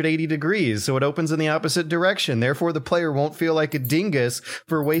 180 degrees so it opens in the opposite direction. Therefore, the player won't feel like a dingus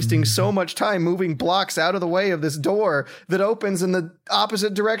for wasting so much time moving blocks out of the way of this door that opens in the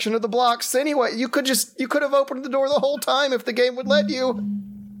opposite direction of the blocks. Anyway, you could have opened the door the whole time if the game would let you.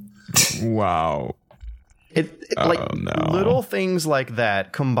 Wow. Little things like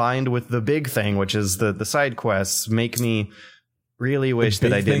that combined with the big thing, which is the side quests, make me really wish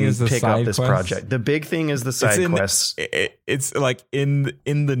that I didn't pick up this project. The big thing is the side quests. It's like in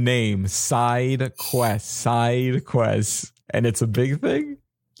the name, side quests, and it's a big thing.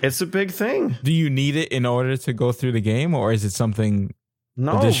 It's a big thing. Do you need it in order to go through the game, or is it something?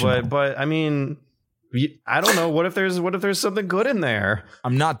 No, additional? but I mean, I don't know. What if there's something good in there?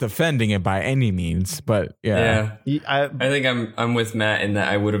 I'm not defending it by any means, but yeah. I think I'm with Matt in that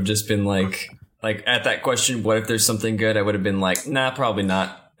I would have just been like at that question, what if there's something good? I would have been like, nah, probably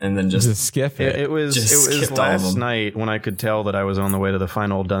not, and then just skip it. It was last night when I could tell that I was on the way to the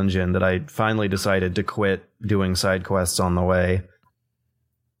final dungeon that I finally decided to quit doing side quests on the way.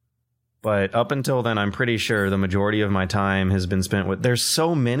 But up until then, I'm pretty sure the majority of my time has been spent with. There's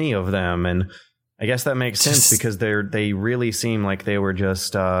so many of them, and I guess that makes sense because they really seem like they were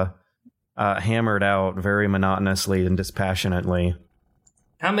just hammered out very monotonously and dispassionately.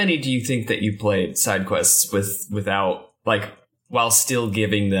 How many do you think that you played side quests without, like, while still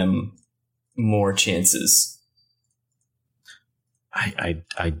giving them more chances?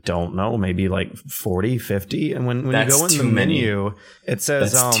 I don't know, maybe like 40, 50. And when you go in the menu, it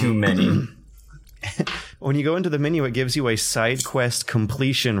says that's too many. When you go into the menu, it gives you a side quest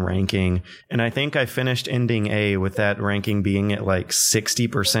completion ranking. And I think I finished ending A with that ranking being at like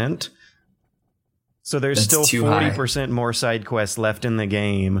 60%. So there's still 40% more side quests left in the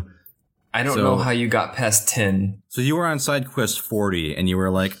game. I don't know how you got past 10. So you were on side quest 40 and you were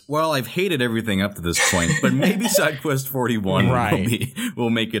like, well, I've hated everything up to this point, but maybe side quest 41 will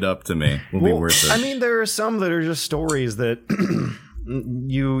make it up to me. Will be worth it. I mean, there are some that are just stories that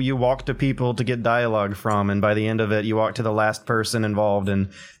you walk to people to get dialogue from, and by the end of it, you walk to the last person involved, and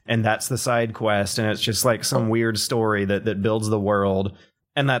that's the side quest, and it's just like some weird story that builds the world.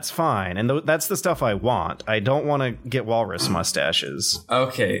 And that's fine. And that's the stuff I want. I don't want to get walrus mustaches.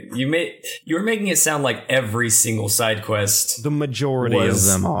 Okay. You were making it sound like every single side quest. The majority of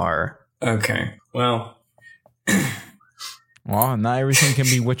them are. Okay. Well, not everything can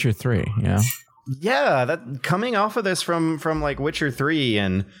be Witcher 3, yeah? Yeah, that coming off of this from like Witcher 3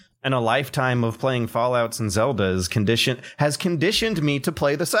 and a lifetime of playing Fallouts and Zeldas has conditioned me to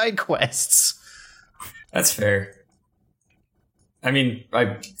play the side quests. That's fair. I mean,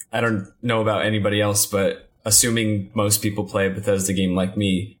 I don't know about anybody else, but assuming most people play a Bethesda game like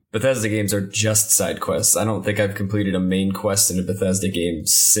me, Bethesda games are just side quests. I don't think I've completed a main quest in a Bethesda game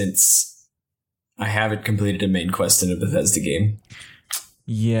since I haven't completed a main quest in a Bethesda game.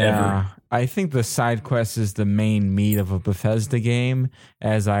 Yeah, ever. I think the side quest is the main meat of a Bethesda game,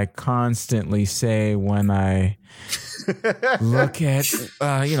 as I constantly say when I look at,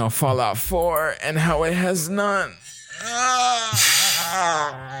 Fallout 4 and how it has none.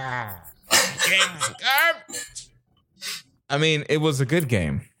 I mean, it was a good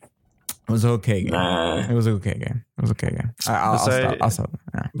game. It was an okay game. It was an okay game. I'll stop.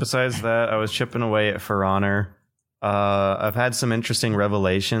 Yeah. Besides that, I was chipping away at For Honor. I've had some interesting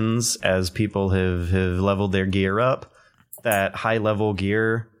revelations as people have leveled their gear up. That high level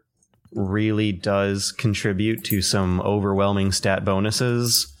gear really does contribute to some overwhelming stat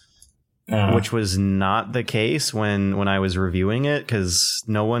bonuses. which was not the case when I was reviewing it, because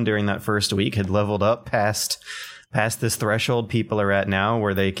no one during that first week had leveled up past this threshold people are at now,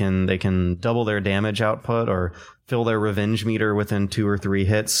 where they can double their damage output or fill their revenge meter within 2 or 3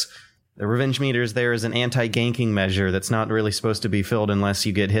 hits. The revenge meters there is an anti-ganking measure that's not really supposed to be filled unless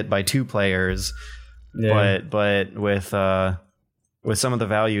you get hit by 2 players. Yeah. But with some of the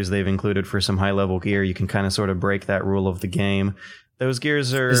values they've included for some high-level gear, you can kind of sort of break that rule of the game. Those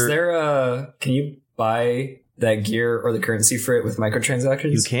gears are... Is there can you buy that gear or the currency for it with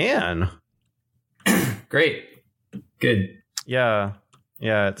microtransactions? You can. Great. Good. Yeah,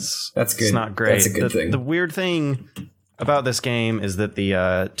 that's good. It's not great. That's a good thing. The weird thing about this game is that the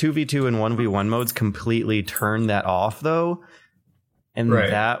 2v2 and 1v1 modes completely turn that off, though. And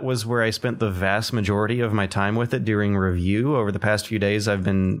that was where I spent the vast majority of my time with it during review. Over the past few days, I've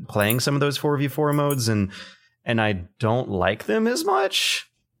been playing some of those 4v4 modes, and I don't like them as much.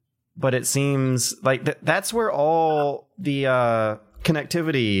 But it seems like that's where all the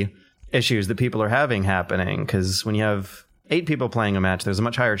connectivity issues that people are having happening, because when you have 8 people playing a match, there's a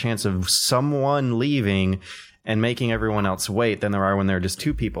much higher chance of someone leaving and making everyone else wait than there are when there are just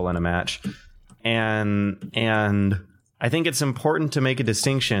 2 people in a match. And I think it's important to make a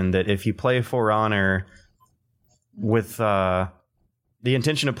distinction that if you play For Honor with the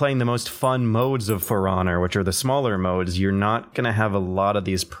intention of playing the most fun modes of For Honor, which are the smaller modes, you're not going to have a lot of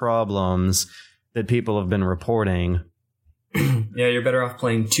these problems that people have been reporting. Yeah, you're better off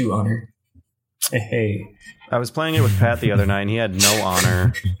playing 2 Honor. Hey. I was playing it with Pat the other night, and he had no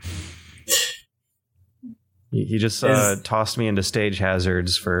honor. He just tossed me into stage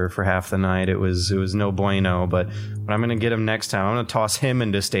hazards for half the night. It was no bueno, but I'm going to get him next time. I'm going to toss him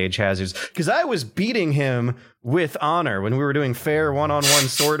into stage hazards, because I was beating him with honor when we were doing fair one-on-one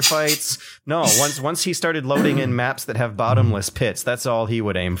sword fights. No, once he started loading in maps that have bottomless pits, that's all he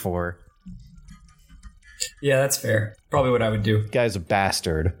would aim for. Yeah, that's fair. Probably what I would do. Guy's a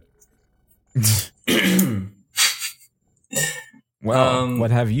bastard. Well,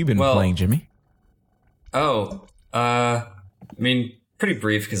 what have you been playing, Jimmy? I mean, pretty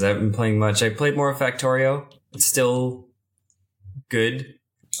brief, because I haven't been playing much. I played more of Factorio. It's still good.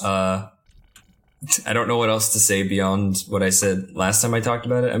 I don't know what else to say beyond what I said last time I talked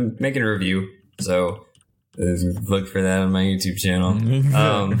about it. I'm making a review, so look for that on my YouTube channel.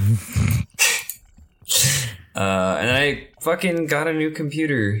 And I fucking got a new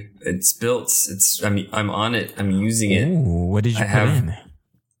computer. It's built. I'm on it. I'm using it. Ooh, what did you put in?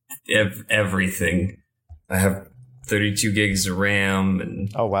 Everything. I have 32 gigs of RAM and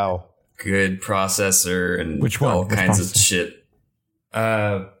oh wow, good processor and all kinds of shit.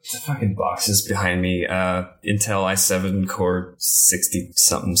 The fucking boxes behind me. Intel i7 Core 60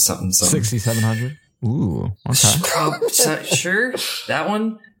 something. 6700. Ooh, okay. Sure, that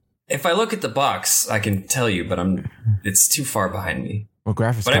one. If I look at the box, I can tell you, but it's too far behind me. What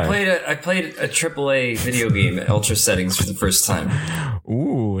graphics card? But I played a AAA video game at ultra settings for the first time.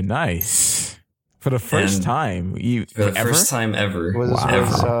 Ooh, nice. For the first time, first time ever.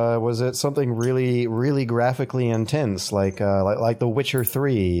 Was it something really, really graphically intense, like The Witcher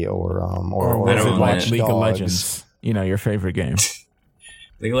 3 or League of Legends? You know, your favorite game.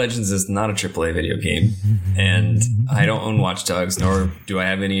 League of Legends is not a AAA video game, and I don't own Watch Dogs, nor do I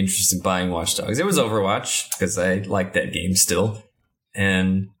have any interest in buying Watch Dogs. It was Overwatch, because I like that game still.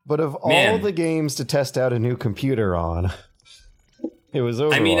 But of all the games to test out a new computer on, it was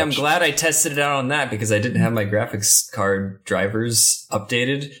Overwatch. I mean, I'm glad I tested it out on that, because I didn't have my graphics card drivers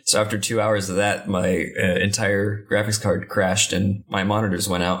updated. So after 2 hours of that, my entire graphics card crashed and my monitors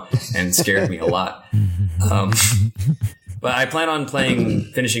went out and scared me a lot. But I plan on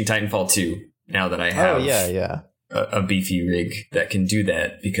finishing Titanfall 2 now that I have a beefy rig that can do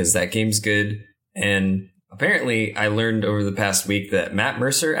that, because that game's good. And apparently I learned over the past week that Matt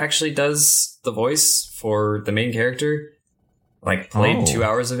Mercer actually does the voice for the main character. Played 2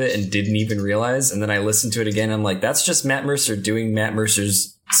 hours of it and didn't even realize. And then I listened to it again. And I'm like, that's just Matt Mercer doing Matt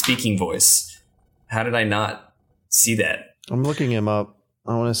Mercer's speaking voice. How did I not see that? I'm looking him up.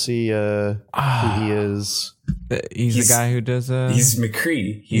 I want to see who he is. He's the guy who does. He's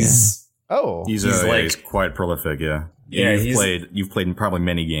McCree. He's quite prolific. Yeah. You've played probably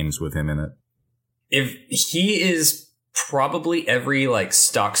many games with him in it. If he is probably every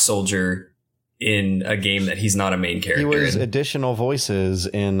stock soldier in a game that he's not a main character. He was additional voices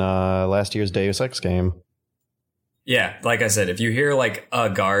in last year's Deus Ex game. Yeah, like I said, if you hear a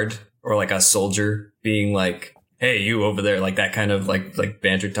guard or a soldier being like, "Hey, you over there," like that kind of like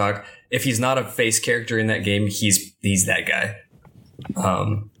banter talk. If he's not a face character in that game, he's that guy.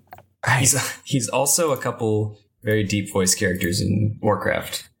 He's also a couple very deep voice characters in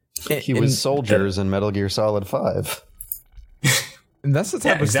Warcraft. He was soldiers in Metal Gear Solid 5. And that's the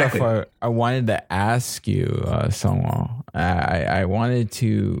type of stuff I wanted to ask you, Songwon. I wanted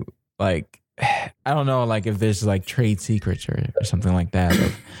to, like, I don't know, like, if there's, like, trade secrets or something like that,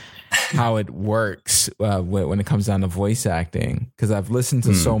 of how it works when it comes down to voice acting. Because I've listened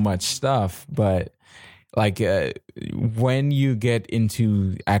to so much stuff, but, like, when you get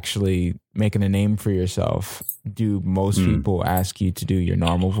into actually making a name for yourself, do most people ask you to do your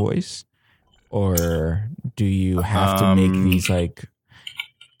normal voice? Or do you have to make these, like,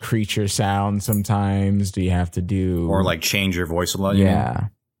 creature sounds sometimes? Do you have to do... Or, like, change your voice a lot? Yeah.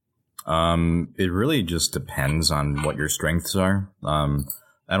 It really just depends on what your strengths are.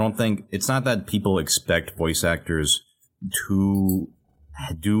 I don't think... It's not that people expect voice actors to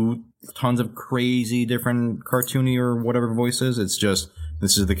do tons of crazy different cartoony or whatever voices. It's just,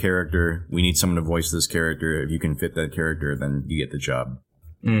 this is the character. We need someone to voice this character. If you can fit that character, then you get the job.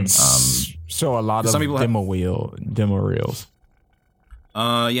 So a lot of demo reels.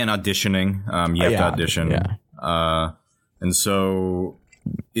 Yeah, and auditioning. You have to audition. Yeah. And so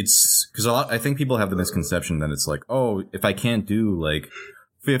it's because I think people have the misconception that it's like, oh, if I can't do like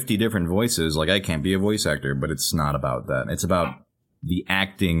 50 different voices, like I can't be a voice actor. But it's not about that. It's about the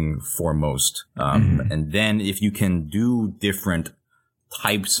acting foremost. And then if you can do different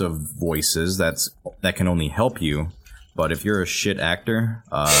types of voices, that can only help you. But if you're a shit actor,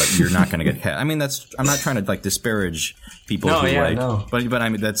 you're not going to get cast. I mean, I'm not trying to like disparage people but I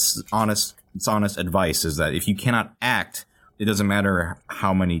mean, that's honest. It's honest advice is that if you cannot act, it doesn't matter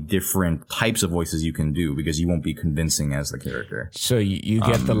how many different types of voices you can do because you won't be convincing as the character. So you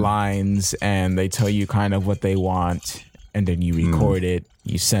get the lines and they tell you kind of what they want and then you record it,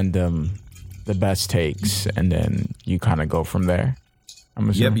 you send them the best takes and then you kind of go from there. I'm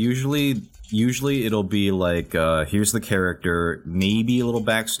assuming. Yep, usually it'll be like, here's the character, maybe a little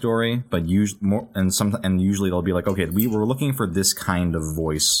backstory, but usually it'll be like, okay, we were looking for this kind of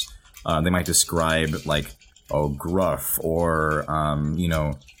voice. They might describe like, gruff, or,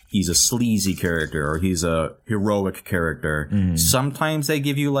 he's a sleazy character, or he's a heroic character. Sometimes they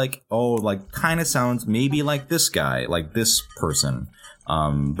give you like, kind of sounds maybe like this guy, like this person.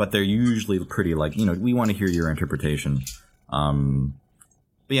 But they're usually pretty like, we want to hear your interpretation.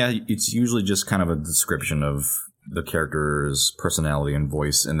 But yeah, it's usually just kind of a description of the character's personality and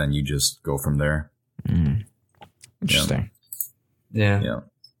voice, and then you just go from there. Interesting. Yeah.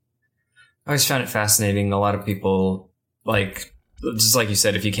 I always found it fascinating. A lot of people, like, just like you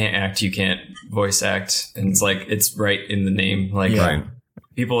said, if you can't act, you can't voice act. And it's like, it's right in the name. Like,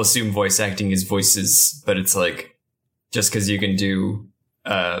 people assume voice acting is voices, but it's like, just because you can do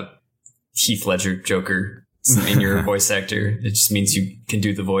Heath Ledger Joker and you're a voice actor, it just means you can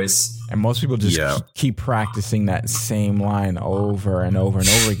do the voice. And most people just keep practicing that same line over and over and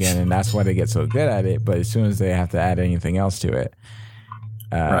over again, and that's why they get so good at it. But as soon as they have to add anything else to it, it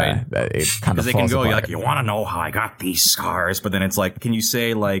kind of falls apart. Because they can go, like, you want to know how I got these scars? But then it's like, can you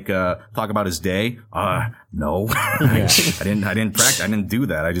say, like, talk about his day? No. I didn't practice. I didn't do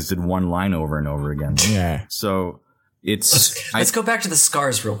that. I just did one line over and over again. Yeah. So... Let's go back to the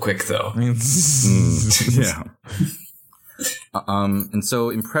scars real quick, though. Yeah. And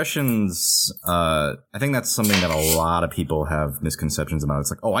so impressions, I think that's something that a lot of people have misconceptions about. It's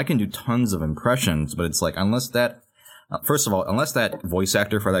like, I can do tons of impressions, but it's like, unless that voice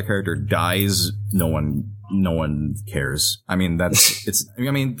actor for that character dies, no one cares. I mean,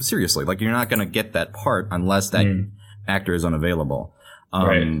 seriously, like, you're not going to get that part unless that actor is unavailable.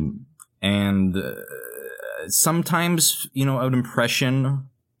 Sometimes, an impression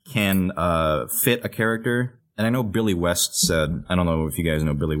can fit a character. And I know Billy West said, I don't know if you guys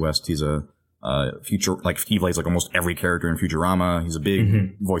know Billy West, he's a he plays like almost every character in Futurama. He's a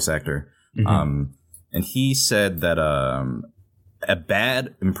big voice actor. And he said that a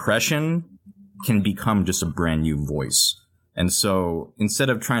bad impression can become just a brand new voice. And so instead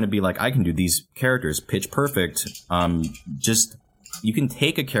of trying to be like, I can do these characters pitch perfect, you can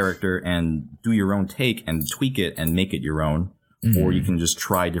take a character and do your own take and tweak it and make it your own, or you can just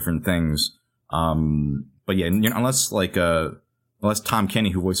try different things. But yeah, unless Tom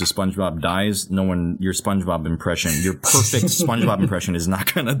Kenny, who voices SpongeBob, dies, your SpongeBob impression, your perfect SpongeBob impression it's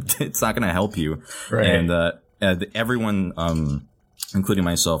not gonna help you. Right. And everyone, including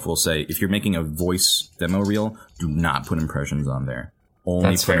myself, will say, if you're making a voice demo reel, do not put impressions on there.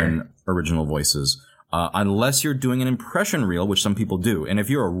 Only put in original voices. Unless you're doing an impression reel, which some people do. And if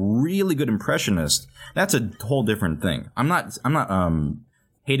you're a really good impressionist, that's a whole different thing. I'm not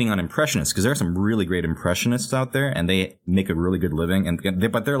hating on impressionists, because there are some really great impressionists out there and they make a really good living,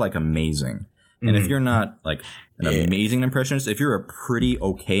 but they're like amazing. And if you're not like an amazing impressionist, if you're a pretty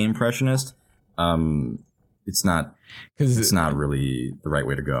okay impressionist, it's not really the right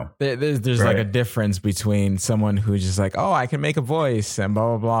way to go. There's like a difference between someone who's just like, oh, I can make a voice and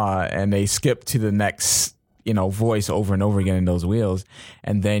blah, blah, blah. And they skip to the next, voice over and over again in those wheels.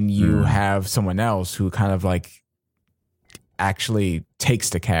 And then you have someone else who kind of like actually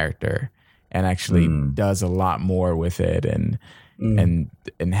takes the character and actually does a lot more with it and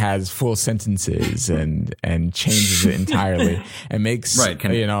has full sentences and changes it entirely and makes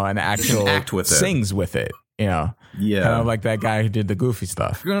an actual act with it. Sings with it, kind of like that guy who did the goofy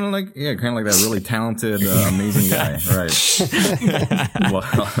stuff. Kind of like that really talented, amazing guy, right?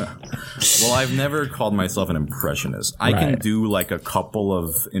 Well, I've never called myself an impressionist. I can do like a couple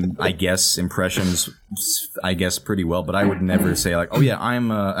of, impressions, pretty well, but I would never say like, oh yeah, I'm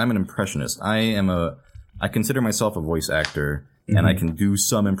an impressionist. I consider myself a voice actor. And I can do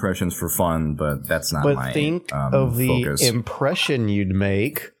some impressions for fun, but that's not my focus. But think of the impression you'd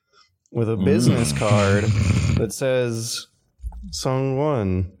make with a business card that says, Song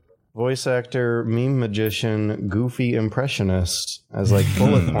 1, voice actor, meme magician, goofy impressionist, as like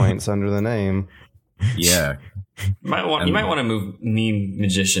bullet points under the name. Yeah. You might want to move meme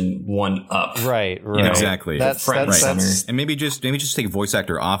magician 1 up. Right. Exactly. That's and maybe just take voice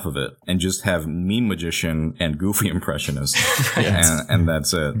actor off of it and just have meme magician and goofy impressionist. and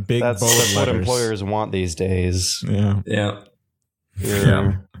that's it. That's what employers want these days. Yeah.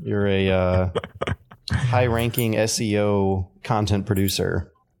 You're a high-ranking SEO content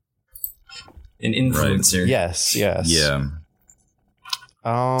producer. An influencer. Right. Yes. Yeah.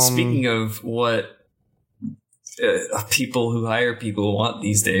 Speaking of what people who hire people want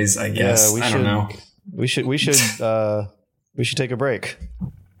these days, I guess. I don't know. We should take a break.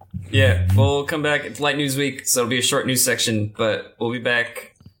 Yeah, we'll come back. It's Light News Week, so it'll be a short news section, but we'll be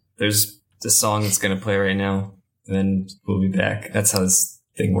back. There's this song that's going to play right now, and then we'll be back. That's how this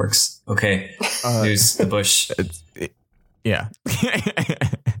thing works. Okay, news, the bush. Yeah.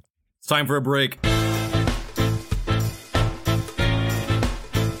 It's time for a break.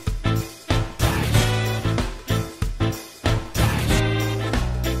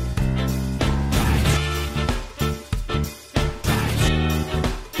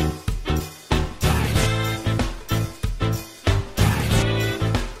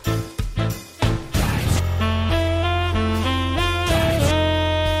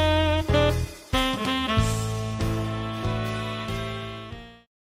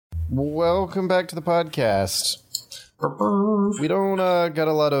 Welcome back to the podcast. We don't got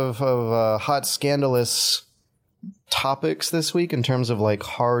a lot of hot, scandalous topics this week in terms of like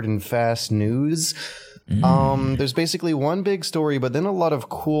hard and fast news. There's basically one big story, but then a lot of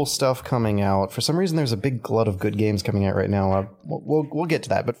cool stuff coming out. For some reason, there's a big glut of good games coming out right now. We'll get to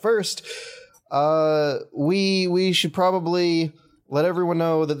that. But first, we should probably let everyone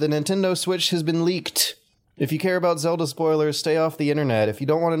know that the Nintendo Switch has been leaked. If you care about Zelda spoilers, stay off the internet. If you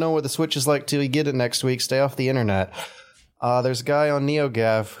don't want to know what the Switch is like till you get it next week, stay off the internet. There's a guy on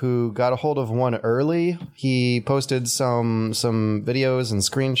NeoGAF who got a hold of one early. He posted some videos and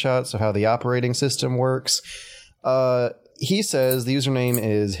screenshots of how the operating system works. He says the username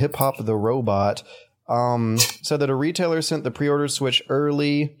is Hip Hop the Robot. Said that a retailer sent the pre-order Switch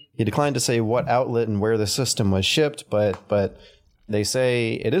early. He declined to say what outlet and where the system was shipped, but they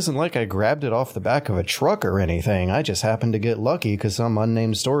say, it isn't like I grabbed it off the back of a truck or anything. I just happened to get lucky because some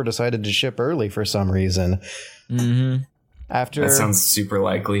unnamed store decided to ship early for some reason. Mm-hmm. That sounds super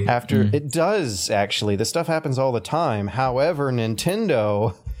likely. It does, actually. This stuff happens all the time. However,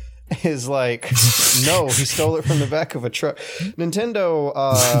 Nintendo is like, no, he stole it from the back of a truck.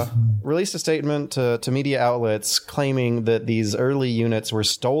 Nintendo released a statement to media outlets claiming that these early units were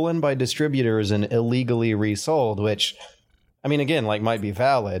stolen by distributors and illegally resold, which... I mean, again, like might be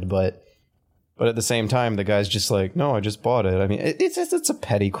valid, but at the same time, the guy's just like, no, I just bought it. I mean, it's a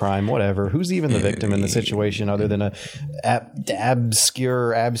petty crime, whatever. Who's even the victim in the situation other than a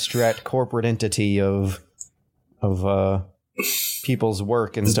obscure, abstract corporate entity of people's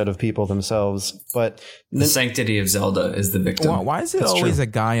work instead of people themselves? But the sanctity of Zelda is the victim. Why is it always a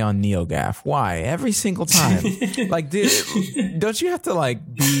guy on NeoGAF? Why? Every single time. Like, don't you have to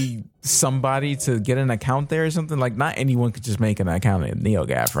like be somebody to get an account there or something? Like, not anyone could just make an account in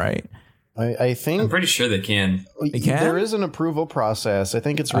NeoGAF, right? I think... I'm pretty sure they can. They can? There is an approval process. I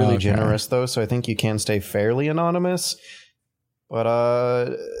think it's really generous, though, so I think you can stay fairly anonymous. But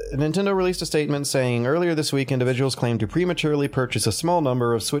Nintendo released a statement saying earlier this week, individuals claimed to prematurely purchase a small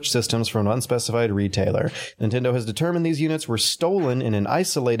number of Switch systems from an unspecified retailer. Nintendo has determined these units were stolen in an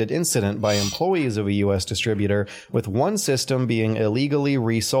isolated incident by employees of a U.S. distributor, with one system being illegally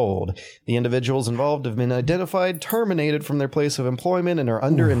resold. The individuals involved have been identified, terminated from their place of employment, and are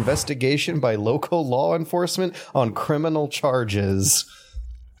under investigation by local law enforcement on criminal charges.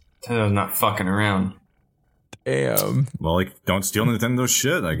 Nintendo's not fucking around. Damn. Well, like, don't steal Nintendo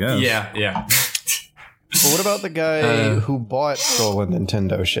shit, I guess. Yeah. But what about the guy who bought stolen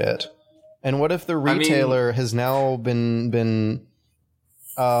Nintendo shit? And what if the retailer has now been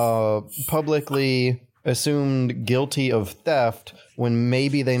publicly assumed guilty of theft when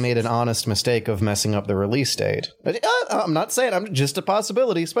maybe they made an honest mistake of messing up the release date? I'm not saying, I'm just a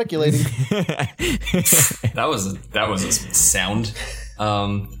possibility, speculating. That was a sound.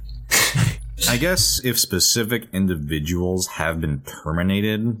 I guess if specific individuals have been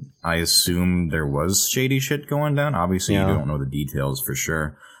terminated, I assume there was shady shit going down. Obviously, you don't know the details for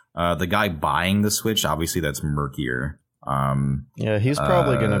sure. The guy buying the Switch, obviously that's murkier. Yeah, he's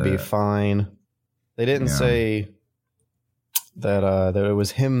probably going to be fine. They didn't say that it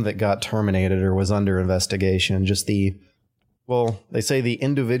was him that got terminated or was under investigation. Just they say the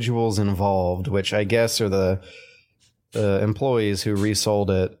individuals involved, which I guess are the employees who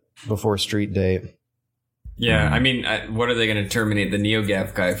resold it before street date. Yeah, I mean, what are they going to terminate the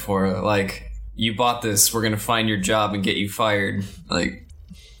NeoGAF guy for? Like, you bought this, we're going to find your job and get you fired. Like,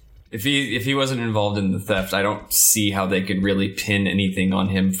 if he wasn't involved in the theft, I don't see how they could really pin anything on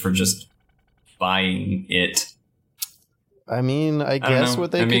him for just buying it. I mean, I guess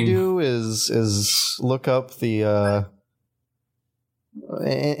what they could do is look up the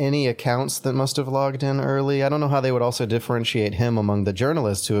any accounts that must have logged in early. I don't know how they would also differentiate him among the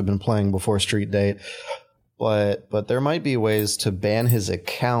journalists who have been playing before street date, but there might be ways to ban his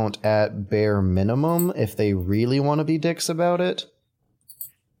account at bare minimum if they really want to be dicks about it.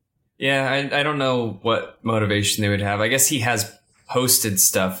 Yeah, I don't know what motivation they would have. I guess he has posted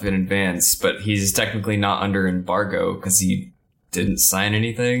stuff in advance, but he's technically not under embargo because he didn't sign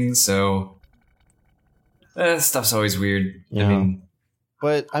anything, so stuff's always weird. Yeah.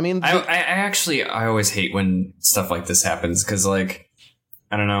 I always hate when stuff like this happens because, like,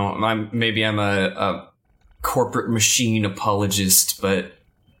 I don't know, maybe I'm a corporate machine apologist, but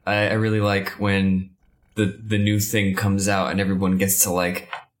I really like when the new thing comes out and everyone gets to, like,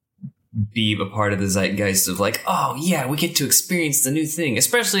 be a part of the zeitgeist of, like, oh yeah, we get to experience the new thing,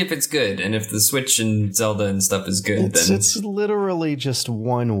 especially if it's good. And if the Switch and Zelda and stuff is good, then it's literally just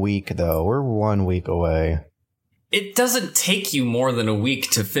 1 week though. We're 1 week away. It doesn't take you more than a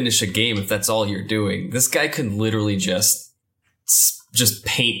week to finish a game if that's all you're doing. This guy could literally just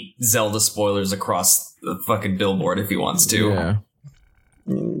paint Zelda spoilers across the fucking billboard if he wants to. Yeah.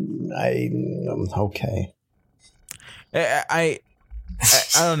 Okay. I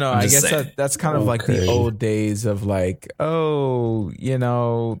don't know. I guess that's kind of like the old days of, like, no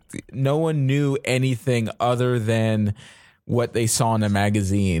one knew anything other than what they saw in a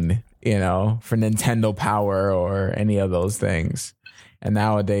magazine, for Nintendo Power or any of those things. And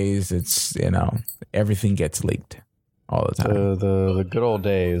nowadays it's, everything gets leaked all the time. The good old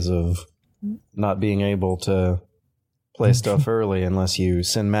days of not being able to play stuff early unless you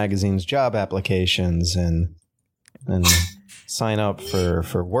send magazines job applications and sign up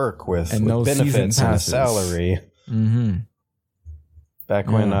for work with benefits and a salary. Mm-hmm.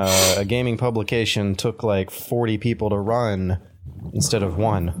 Back when a gaming publication took like 40 people to run instead of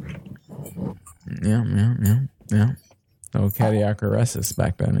one. Yeah. No Cadillac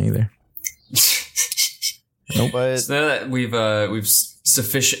back then either. Nope. But so now that we've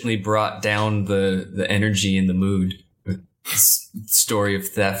sufficiently brought down the energy and the mood with this story of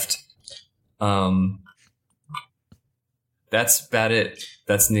theft, that's about it.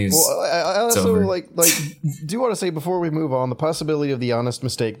 That's news. Well, I also do want to say before we move on, the possibility of the honest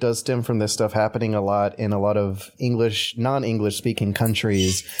mistake does stem from this stuff happening a lot in a lot of non-English speaking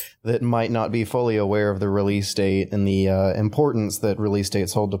countries that might not be fully aware of the release date and the importance that release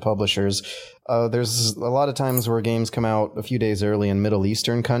dates hold to publishers. There's a lot of times where games come out a few days early in Middle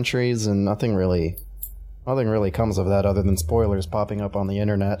Eastern countries, and nothing really comes of that other than spoilers popping up on the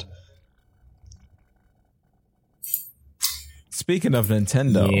internet. Speaking of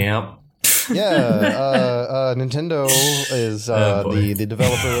Nintendo, Nintendo is the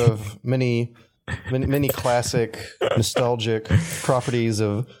developer of many classic, nostalgic properties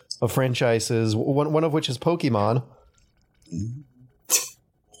of franchises. One of which is Pokemon.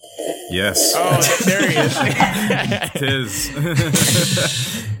 Yes. Oh, there he is. Tis.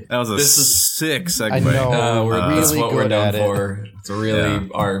 That was a sick segue. I know. That's really what we're good known at it. for. It's really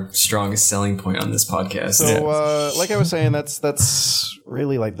our strongest selling point on this podcast. So, like I was saying, that's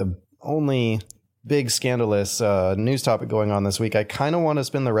really like the only big scandalous news topic going on this week. I kind of want to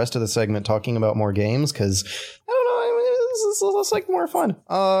spend the rest of the segment talking about more games because I don't know. I mean, it's like more fun.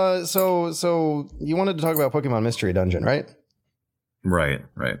 So you wanted to talk about Pokemon Mystery Dungeon, right? Right.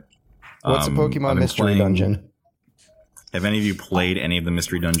 What's a Pokemon Mystery Dungeon? Have any of you played any of the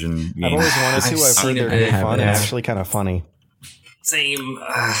Mystery Dungeon games? I've always wanted to. I've heard they're really fun. Yeah. It's actually kind of funny. Same.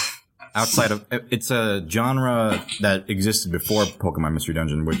 Outside of it's a genre that existed before Pokemon Mystery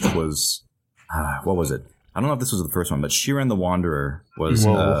Dungeon, which was what was it? I don't know if this was the first one, but Shiren the Wanderer was,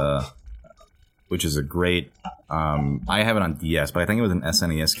 which is a great. I have it on DS, but I think it was an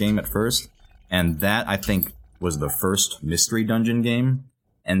SNES game at first, and that I think was the first Mystery Dungeon game,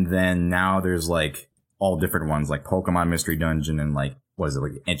 and then now there's like all different ones, like Pokemon Mystery Dungeon and like what is it,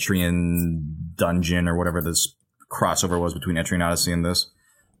 like Etrian Dungeon or whatever this crossover was between Etrian Odyssey and this.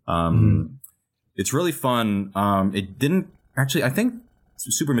 It's really fun. It didn't actually. I think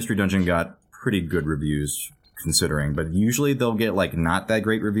Super Mystery Dungeon got pretty good reviews considering, but usually they'll get like not that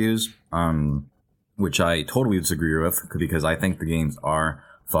great reviews, which I totally disagree with because I think the games are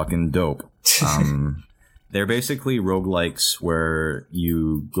fucking dope. They're basically roguelikes where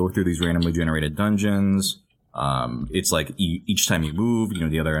you go through these randomly generated dungeons. It's like each time you move,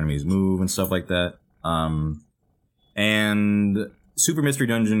 the other enemies move and stuff like that. And Super Mystery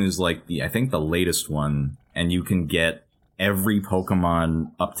Dungeon is like I think the latest one, and you can get every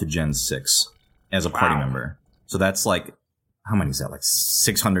Pokemon up to Gen 6 as a party member. So that's like, how many is that? Like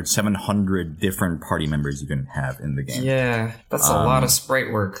 600, 700 different party members you can have in the game. Yeah, that's a lot of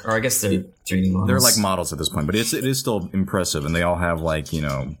sprite work. Or I guess they're 3D models. They're like models at this point, but it is still impressive, and they all have like,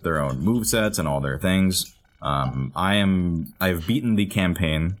 their own movesets and all their things. I've beaten the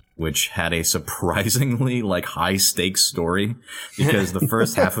campaign, which had a surprisingly like high stakes story, because the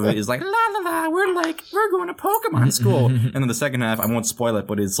first half of it is like, la la la, we're going to Pokemon school. And then the second half, I won't spoil it,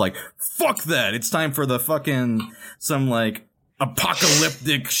 but it's like, fuck that. It's time for the some like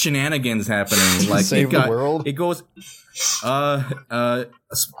apocalyptic shenanigans happening. Like Save the world? It goes,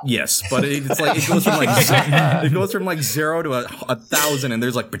 yes, but it's like, it goes from like 0 to 1,000, and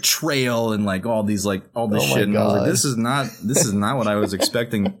there's like betrayal and like all this shit. And I was like, this is not what I was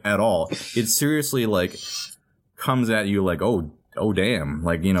expecting at all. It seriously like comes at you like, oh damn,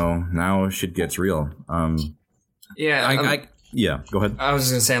 like, now shit gets real. Yeah. Yeah, go ahead. I was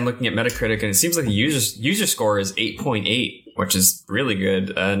just gonna say, I'm looking at Metacritic, and it seems like the user score is 8.8, which is really good.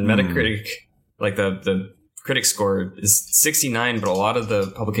 And Metacritic, like the critic score is 69, but a lot of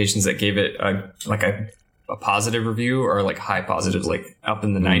the publications that gave it a positive review are like high positives, like up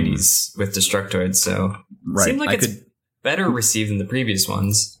in the 90s with Destructoid. So it seemed like it's better received than the previous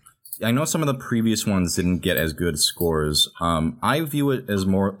ones. I know some of the previous ones didn't get as good scores. I view it as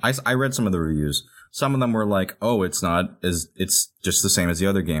more. I read some of the reviews. Some of them were like, "Oh, it's just the same as the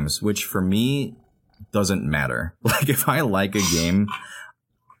other games," which for me doesn't matter. Like, if I like a game,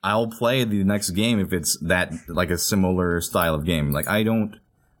 I'll play the next game if it's that like a similar style of game. Like, I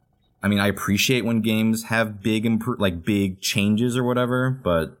appreciate when games have big changes or whatever,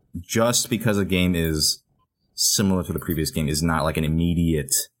 but just because a game is similar to the previous game is not like an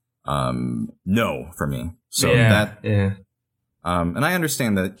immediate no for me. So and I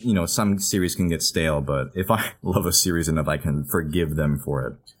understand that, some series can get stale, but if I love a series enough, I can forgive them for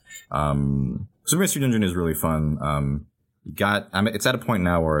it. Super Mystery Dungeon is really fun. It's at a point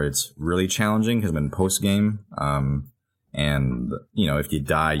now where it's really challenging because I'm in post game. And if you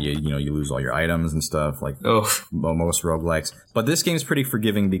die, you lose all your items and stuff, like most roguelikes. But this game's pretty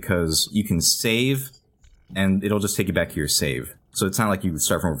forgiving because you can save, and it'll just take you back to your save. So it's not like you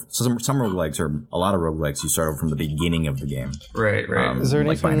start from some roguelikes, or a lot of roguelikes, you start over from the beginning of the game. Right. Is there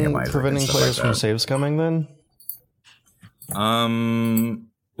anything preventing players from save scumming then?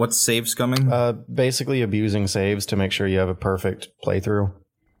 What's save scumming? Basically abusing saves to make sure you have a perfect playthrough.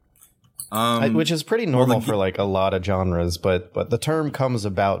 Which is pretty normal for like a lot of genres, but the term comes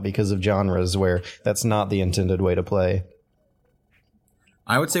about because of genres where that's not the intended way to play.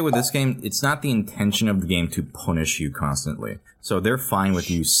 I would say with this game, it's not the intention of the game to punish you constantly. So they're fine with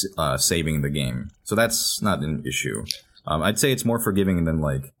you saving the game. So that's not an issue. I'd say it's more forgiving than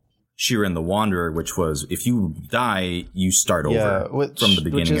like Shiren the Wanderer, which was if you die, you start over from the beginning of the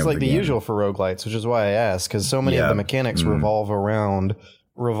game. Which is like the usual for roguelites, which is why I asked, because so many of the mechanics revolve around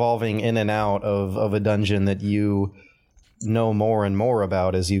revolving in and out of a dungeon that you know more and more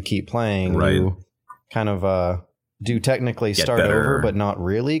about as you keep playing. Right. You kind of do technically start over, but not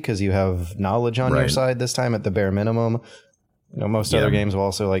really, because you have knowledge on your side this time at the bare minimum. Most other games will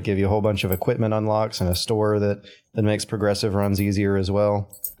also like give you a whole bunch of equipment unlocks and a store that makes progressive runs easier as well,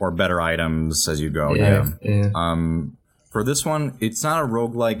 or better items as you go. For this one, it's not a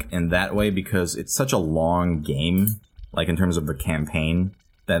roguelike in that way because it's such a long game, like in terms of the campaign,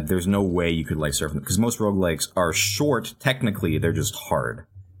 that there's no way you could like surf them. Because most roguelikes are short, technically, they're just hard.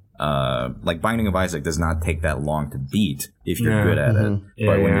 Like Binding of Isaac does not take that long to beat if you're good at it.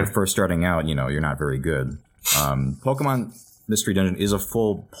 But when you're first starting out, you're not very good. Pokemon Mystery Dungeon is a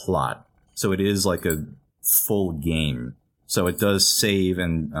full plot, so it is like a full game. So it does save,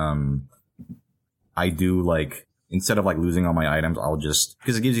 and I do like, instead of like losing all my items, I'll just,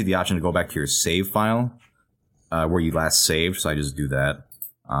 because it gives you the option to go back to your save file where you last saved, so I just do that.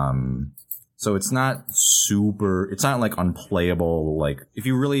 So it's not like unplayable. Like if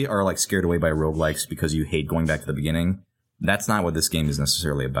you really are like scared away by roguelikes because you hate going back to the beginning, that's not what this game is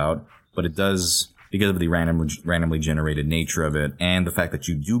necessarily about. But it does, because of the randomly generated nature of it, and the fact that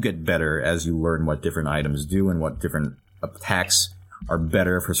you do get better as you learn what different items do and what different attacks are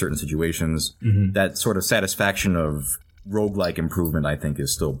better for certain situations. That sort of satisfaction of roguelike improvement, I think,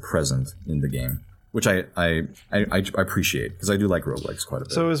 is still present in the game, which I appreciate, because I do like roguelikes quite a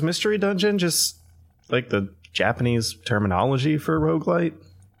bit. So is Mystery Dungeon just like the Japanese terminology for roguelite?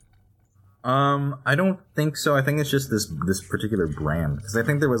 I don't think so. I think it's just this particular brand, because I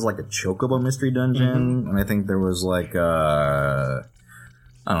think there was like a Chocobo Mystery Dungeon, and I think there was like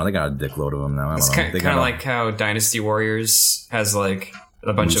I don't know, they got a dickload of them now. It's kind of like how Dynasty Warriors has like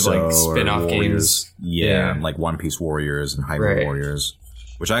a bunch of like spin-off games. Yeah, like One Piece Warriors and Hyrule Warriors,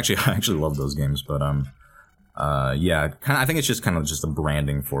 which I actually love those games. But I think it's just kind of just the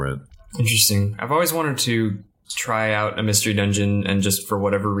branding for it. Interesting. I've always wanted to try out a Mystery Dungeon, and just for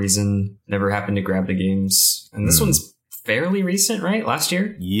whatever reason, never happened to grab the games. And this one's fairly recent, right? Last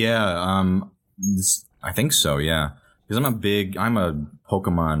year? Yeah, I think so. Yeah, because I'm a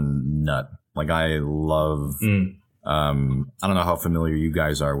Pokemon nut. Like I love. I don't know how familiar you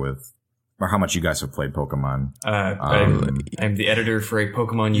guys are with, or how much you guys have played Pokemon. I'm the editor for a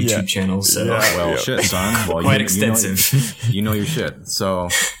Pokemon YouTube channel, so shit, son. Well, quite extensive. You know your shit. So,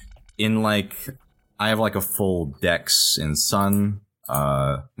 I have like a full Dex in Sun.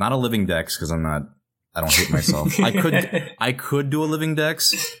 Not a living Dex, because I don't hate myself. I could do a living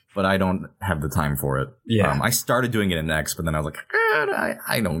Dex, but I don't have the time for it. Yeah. I started doing it in X, but then I was like,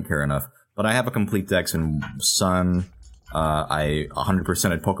 I don't care enough. But I have a complete Dex in Sun. I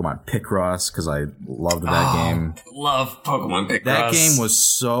 100%ed Pokemon Picross because I loved that game. Love Pokemon Picross. That game was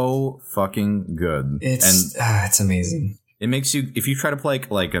so fucking good. It's amazing. It makes you, if you try to play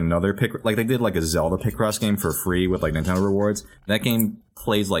like another like they did like a Zelda Picross game for free with like Nintendo rewards, that game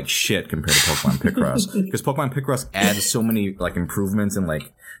plays like shit compared to Pokemon Picross. Because Pokemon Picross adds so many like improvements and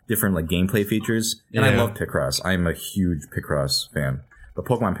like different like gameplay features. And I love Picross. I'm a huge Picross fan. But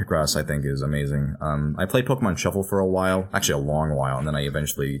Pokemon Picross, I think, is amazing. I played Pokemon Shuffle for a while, actually a long while, and then I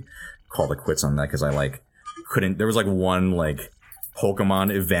eventually called it quits on that because I like couldn't. There was like one like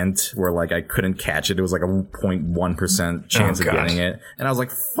Pokemon event where like I couldn't catch it. It was like a 0.1% chance of getting it, and I was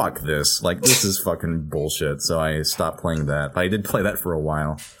like, "Fuck this! Like this is fucking bullshit." So I stopped playing that. But I did play that for a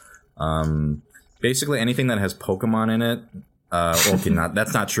while. Basically, anything that has Pokemon in it.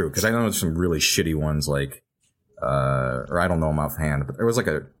 That's not true because I know there's some really shitty ones like. Or I don't know them offhand, but there was like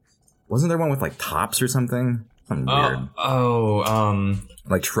wasn't there one with like tops or something? Something weird.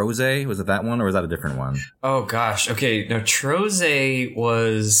 Like Troze? Was it that one or was that a different one? Oh gosh. Okay. No, Troze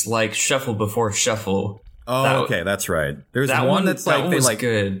was like Shuffle before Shuffle. Oh, okay. That's right. There's that one that's like, that one was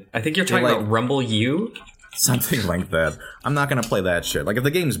good. I think you're talking about Rumble U? Something like that. I'm not going to play that shit. Like if the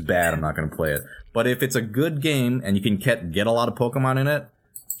game's bad, I'm not going to play it. But if it's a good game and you can get a lot of Pokemon in it,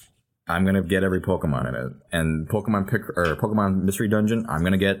 I'm gonna get every Pokemon in it, and Pokemon Mystery Dungeon. I'm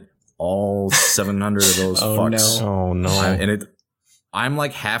gonna get all 700 of those fucks. Oh no! I'm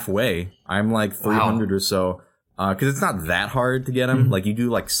like halfway. I'm like 300 or so, because it's not that hard to get them. Like you do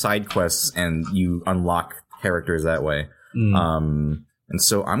like side quests and you unlock characters that way. And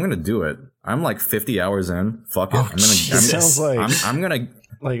so I'm gonna do it. I'm like 50 hours in. Fuck it. I'm gonna.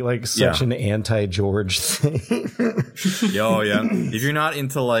 Like such an anti-George thing. Yo, yeah. If you're not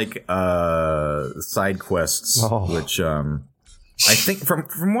into like side quests, which I think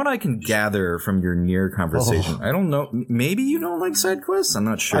from what I can gather from your near conversation, I don't know. Maybe you don't like side quests. I'm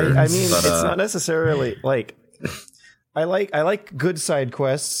not sure. I mean, it's not necessarily like. I like good side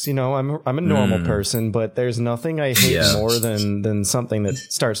quests. You know, I'm a normal person, but there's nothing I hate more than something that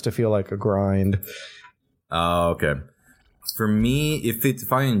starts to feel like a grind. Oh, okay. For me,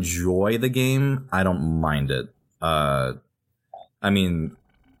 if I enjoy the game, I don't mind it. I mean,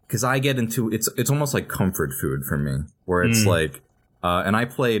 because I get into it's almost like comfort food for me, where it's like, and I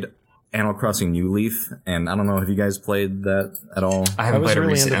played Animal Crossing New Leaf, and I don't know if you guys played that at all. I haven't played a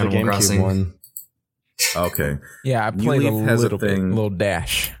recent Animal Crossing one. Okay. Yeah, I played a little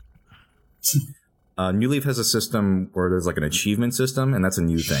dash. New Leaf has a system where there's like an achievement system, and that's a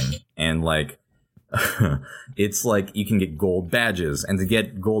new thing. And like, it's like you can get gold badges, and to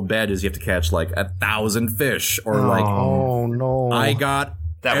get gold badges, you have to catch like 1,000 fish, or oh no, I got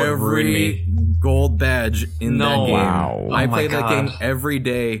that would ruin me. Gold badge in that game. Wow. I played that game every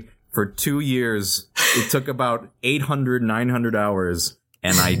day for 2 years. It took about 800, 900 hours,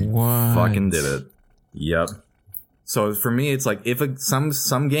 and I fucking did it. Yep. So for me, it's like if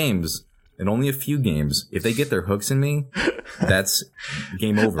some games, and only a few games, if they get their hooks in me, that's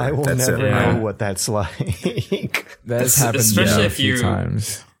game over. I will that's never it. know what that's like. That's happened especially a few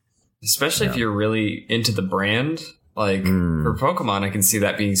times. Especially if you're really into the brand. Like, for Pokemon, I can see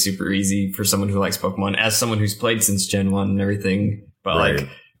that being super easy for someone who likes Pokemon, as someone who's played since Gen 1 and everything. But, like,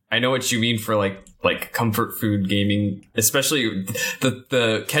 I know what you mean for, like comfort food gaming. Especially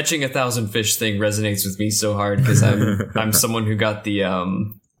the catching 1,000 fish thing resonates with me so hard, because I'm someone who got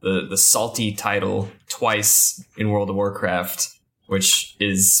the salty title twice in World of Warcraft, which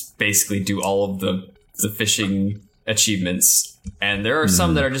is basically do all of the fishing achievements. And there are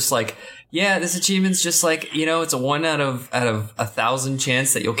some that are just like, yeah, this achievement's just like, it's a 1 out of 1,000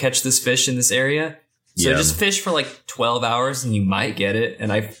 chance that you'll catch this fish in this area. So just fish for like 12 hours and you might get it. And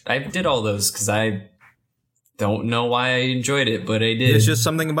I did all those because I don't know why I enjoyed it, but I did. It's just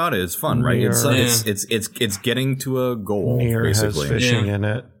something about it. It's fun, right? It's getting to a goal. Nier basically. has fishing in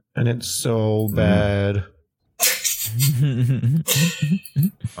it, and it's so bad.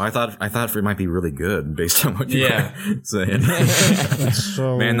 I thought it might be really good based on what you were saying.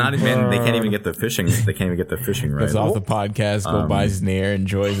 So man, they can't even get the fishing. They can't even get the fishing right. Goes off the podcast, go buys Nier,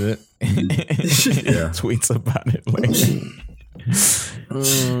 enjoys it, tweets about it later.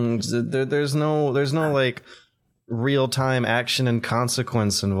 There's no like real time action and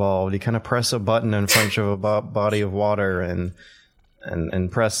consequence involved. You kind of press a button in front of a body of water and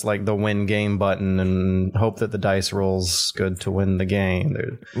press like the win game button and hope that the dice rolls good to win the game.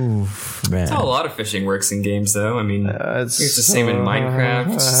 Oof, man. That's how a lot of fishing works in games, though. I mean, it's the same in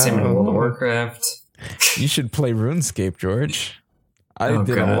Minecraft, it's the same in World of Warcraft. You should play RuneScape, George. I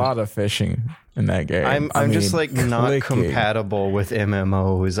did a lot of fishing in that game. I'm just like not compatible with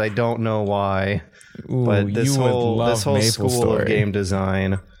MMOs. I don't know why. Ooh, but this whole school of game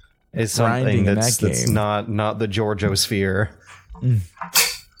design is something that's not the Georgosphere.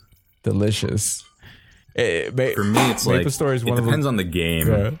 Delicious. For me, it's Maple like Story is one it depends on the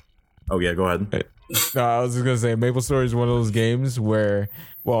game. Oh yeah, go ahead. No, I was just gonna say Maple Story is one of those games where,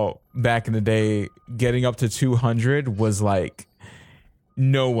 well, back in the day, getting up to 200 was like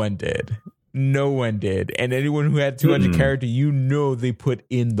no one did, and anyone who had 200 character, they put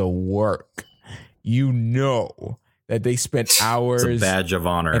in the work. That they spent hours. It's a badge of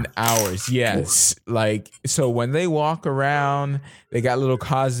honor. And hours, yes. Like, so when they walk around, they got little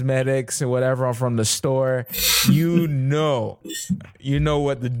cosmetics and whatever from the store. You know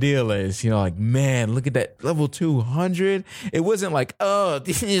what the deal is. Like, man, look at that level 200. It wasn't like, oh,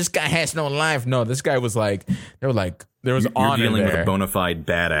 this guy has no life. No, this guy was like, there was honor dealing there. with a bona fide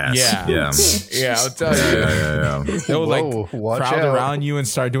badass. Yeah, I'll tell you. They would like crowd around you and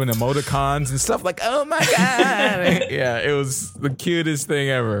start doing emoticons and stuff like, oh my God. Yeah, it was the cutest thing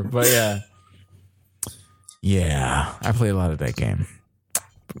ever. But yeah, I played a lot of that game.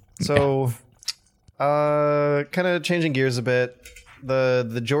 So, kind of changing gears a bit.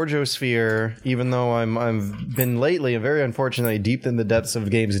 The Georgosphere, even though I've been lately and very unfortunately deep in the depths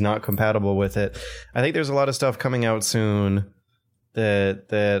of games not compatible with it, I think there's a lot of stuff coming out soon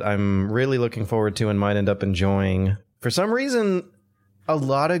that I'm really looking forward to and might end up enjoying. For some reason, a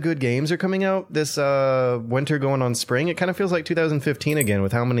lot of good games are coming out this winter going on spring. It kind of feels like 2015 again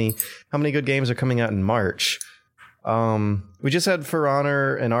with how many good games are coming out in March. We just had For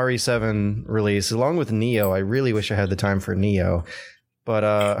Honor and RE7 release along with Neo. I really wish I had the time for Neo, but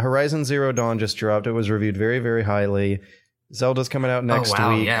Horizon Zero Dawn just dropped. It was reviewed very, very highly. Zelda's coming out next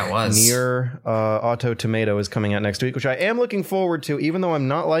week. Yeah, it was. Nier Auto Tomato is coming out next week, which I am looking forward to, even though I'm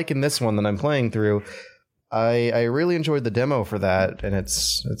not liking this one that I'm playing through. I really enjoyed the demo for that, and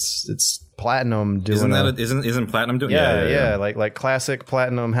it's Platinum doing isn't Platinum doing yeah, like classic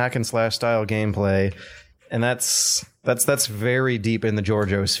Platinum hack and slash style gameplay. And that's very deep in the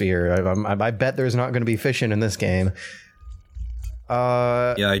Georgosphere. I bet there's not going to be fishing in this game.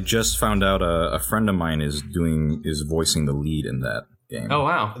 I just found out a friend of mine is voicing the lead in that game. Oh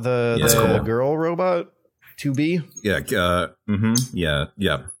wow, the girl robot 2B? Yeah. Yeah.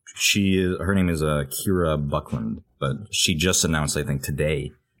 Her name is Kira Buckland, but she just announced, I think,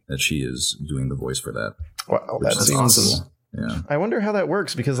 today that she is doing the voice for that. Wow, that seems awesome. Yeah. I wonder how that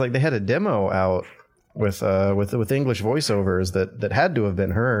works, because like they had a demo out with English voiceovers that had to have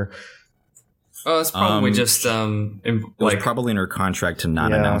been her. Oh, it's probably just it was probably in her contract to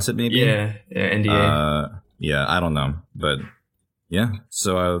not announce it. Maybe. Yeah, NDA. Yeah, I don't know, but yeah.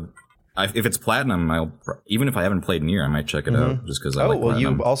 So if it's platinum, even if I haven't played Nier, I might check it out just because.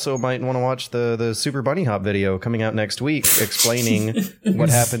 You also might want to watch the Super Bunny Hop video coming out next week, explaining what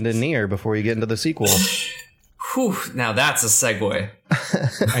happened in Nier before you get into the sequel. Whew, now that's a segue.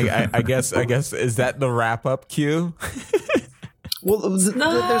 I guess is that the wrap up cue? Well,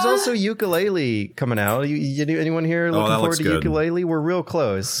 there's also Ukulele coming out. Anyone here looking forward to Ukulele? We're real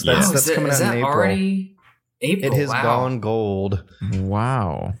close. That's coming out in April. Already April. It has gone gold.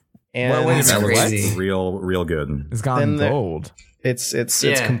 Wow. And that's crazy. Real good. It's gone gold. It's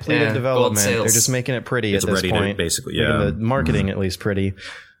completed development. They're just making it pretty at this point. Basically, the marketing at least pretty.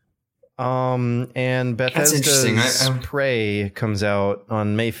 And Bethesda's Prey comes out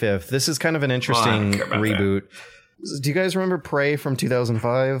on May 5th. This is kind of an interesting reboot. Do you guys remember Prey from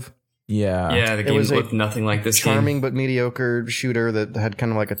 2005? Yeah. The game looked nothing like this. Charming but mediocre shooter that had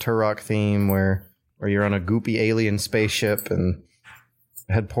kind of like a Turok theme where you're on a goopy alien spaceship and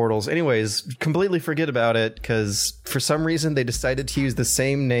had portals. Anyways, completely forget about it, because for some reason they decided to use the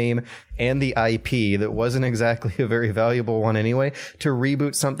same name and the IP that wasn't exactly a very valuable one anyway to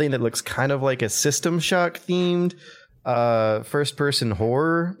reboot something that looks kind of like a System Shock themed first person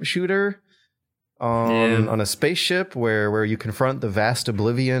horror shooter on a spaceship where you confront the vast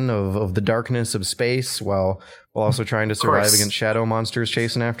oblivion of the darkness of space while also trying to survive against shadow monsters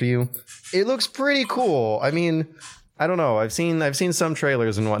chasing after you. It looks pretty cool. I mean, I don't know. I've seen some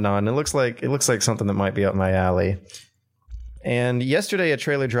trailers and whatnot, and it looks like something that might be up my alley. And yesterday, a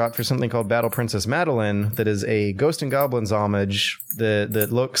trailer dropped for something called Battle Princess Madeline, that is a Ghost and Goblins homage that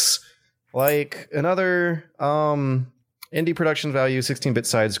looks like another indie production value 16-bit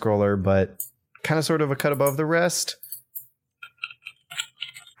side scroller, but kind of sort of a cut above the rest.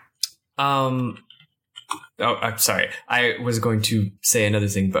 Oh, I'm sorry. I was going to say another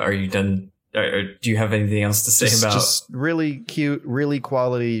thing, but are you done? Do you have anything else to say about? Just really cute, really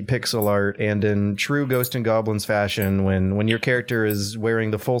quality pixel art, and in true Ghost and Goblins fashion, when your character is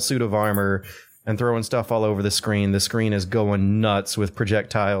wearing the full suit of armor and throwing stuff all over the screen is going nuts with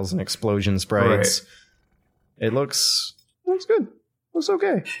projectiles and explosion sprites. Right. It looks good. Looks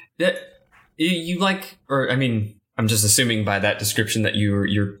okay. You like, or I mean, I'm just assuming by that description that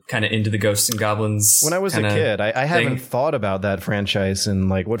you're kind of into the Ghosts and Goblins. When I was a kid, I haven't thought about that franchise in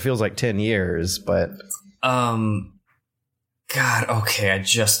like what feels like 10 years, but God, okay, I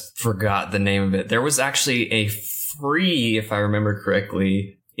just forgot the name of it. There was actually a free, if I remember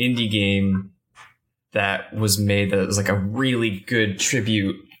correctly, indie game that was made that was like a really good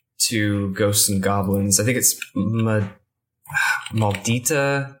tribute to Ghosts and Goblins. I think it's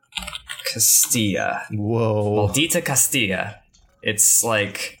Maldita Castilla. Whoa. Maldita Castilla. It's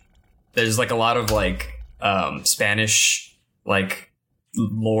like there's like a lot of like Spanish like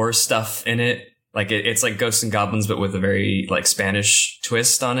lore stuff in it. Like it's like Ghosts and Goblins, but with a very like Spanish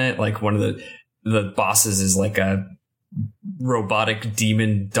twist on it. Like one of the bosses is like a robotic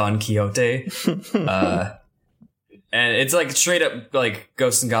demon Don Quixote. And it's like straight up like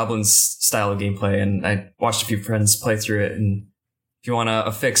Ghosts and Goblins style of gameplay. And I watched a few friends play through it, and if you want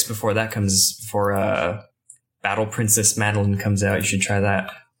a fix before Battle Princess Madeline comes out, you should try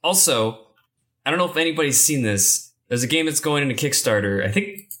that. Also, I don't know if anybody's seen this. There's a game that's going into Kickstarter, I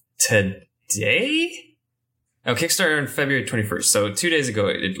think today? Oh, Kickstarter on February 21st. So 2 days ago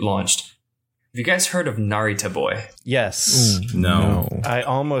it launched. Have you guys heard of Narita Boy? Yes. No. I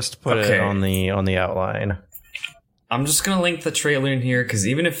almost put it on the outline. I'm just going to link the trailer in here, because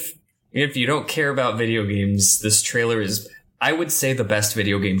even if you don't care about video games, this trailer is, I would say, the best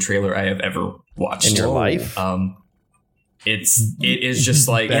video game trailer I have ever watched in your life. It is just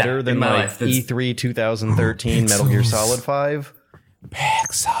like better than my like life. E3 2013 Metal Gear Solid 5.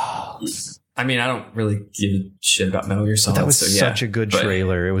 Pixels. I mean, I don't really give a shit about Metal Gear Solid. That was such a good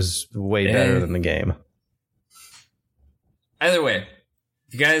trailer. It was way better than the game. Either way,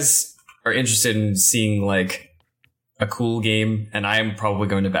 if you guys are interested in seeing like a cool game, and I am probably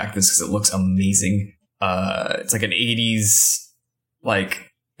going to back this because it looks amazing. It's like an 80s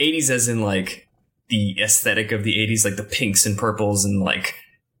as in like the aesthetic of the 80s, like the pinks and purples and like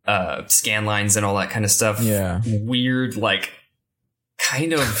scan lines and all that kind of stuff. Yeah. Weird, like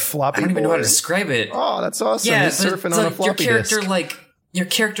kind of floppy. I don't even know how to describe it. Oh, that's awesome. Yeah, he's surfing on a floppy your character disk. like your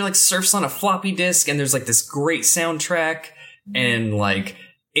character like surfs on a floppy disk, and there's like this great soundtrack, and like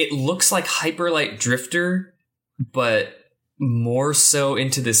it looks like Hyper Light Drifter, but more so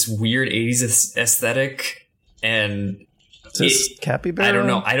into this weird 80s aesthetic. And Capybara? I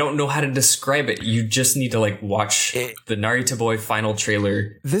don't know how to describe it. You just need to like watch the Narita Boy final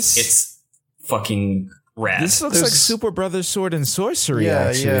trailer. It's fucking rad. This looks like Super Brothers Sword and Sorcery.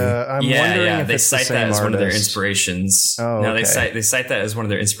 Actually. I'm wondering if they it's cite the that same as one of their artist. inspirations. Oh, no, okay. they cite that as one of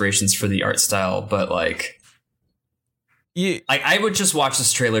their inspirations for the art style. But like, I would just watch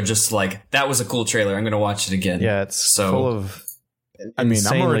this trailer just like, that was a cool trailer. I'm gonna watch it again. Yeah, it's full of. I'm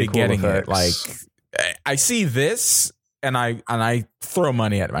already cool getting effects. it. Like, I see this, and I throw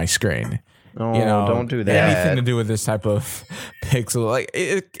money at my screen. Oh, don't do that. Anything to do with this type of pixel, like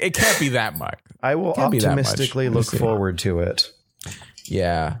it can't be that much. I will optimistically look forward to it.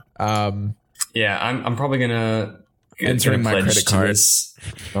 Yeah. I'm probably gonna entering my credit card. This.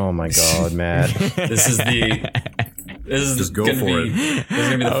 Oh my god, Matt. This is Just go for it. This is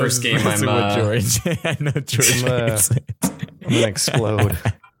gonna be the first game I'm. George. I know George. I'm gonna explode.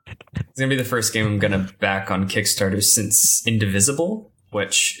 It's gonna be the first game I'm gonna back on Kickstarter since Indivisible,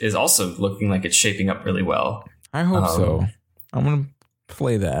 which is also looking like it's shaping up really well. I hope so. I'm gonna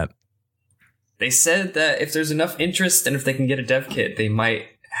play that. They said that if there's enough interest and if they can get a dev kit, they might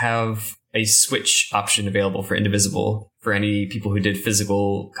have a Switch option available for Indivisible for any people who did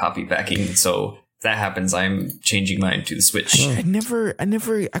physical copy backing. So if that happens, I'm changing mine to the Switch. I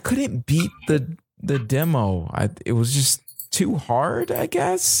couldn't beat the demo. It was just too hard, I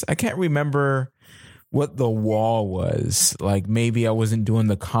guess. I can't remember what the wall was. Like maybe I wasn't doing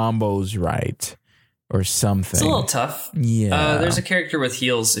the combos right or something. It's a little tough. Yeah. There's a character with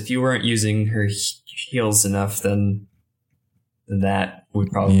heals. If you weren't using her heals enough, then that would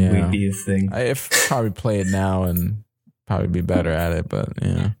probably be a thing. I'd probably play it now and probably be better at it, but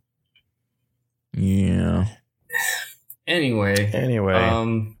yeah. Yeah. Anyway.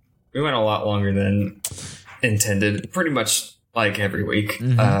 We went a lot longer than intended, pretty much like every week.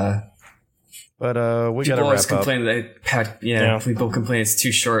 But we gotta wrap up. People complain it's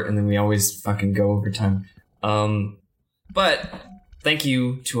too short, and then we always fucking go over time. But thank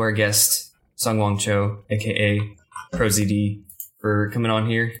you to our guest Sungwon Cho, aka ProZD, for coming on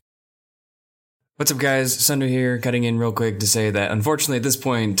here. What's up, guys? Sunder here, cutting in real quick to say that unfortunately at this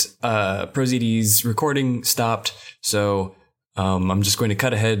point, ProZD's recording stopped, so I'm just going to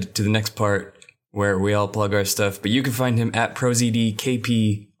cut ahead to the next part where we all plug our stuff. But you can find him at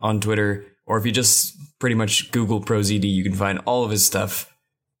ProZDKP on Twitter. Or if you just pretty much Google ProZD, you can find all of his stuff.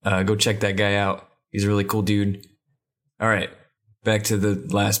 Go check that guy out. He's a really cool dude. All right, back to the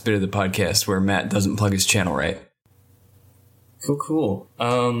last bit of the podcast where Matt doesn't plug his channel right. Cool.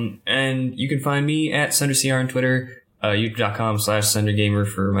 And you can find me at SunderCR on Twitter, youtube.com/SunderGamer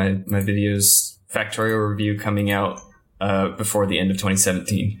for my videos. Factorial review coming out before the end of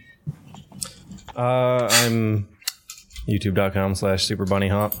 2017. I'm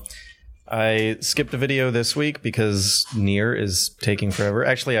youtube.com/SuperBunnyHop. I skipped a video this week because Nier is taking forever.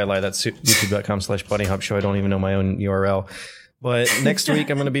 Actually, I lied. That's youtube.com/BunnyHopShow. I don't even know my own URL. But next week,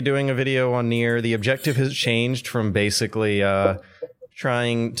 I'm going to be doing a video on Nier. The objective has changed from basically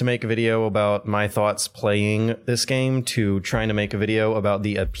trying to make a video about my thoughts playing this game to trying to make a video about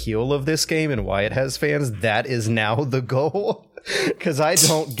the appeal of this game and why it has fans. That is now the goal because I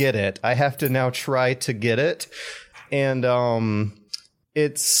don't get it. I have to now try to get it. And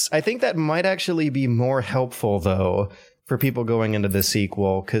I think that might actually be more helpful, though, for people going into the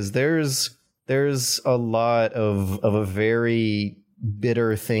sequel, because there's a lot of a very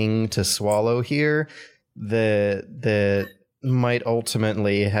bitter thing to swallow here that might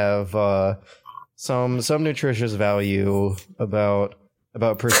ultimately have some nutritious value about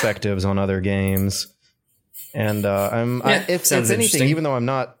perspectives on other games. And if anything, even though I'm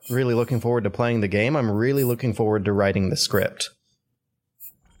not really looking forward to playing the game, I'm really looking forward to writing the script.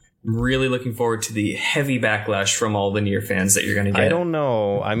 Really looking forward to the heavy backlash from all the Nier fans that you're going to get. I don't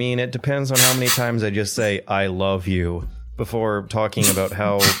know. I mean, it depends on how many times I just say, I love you, before talking about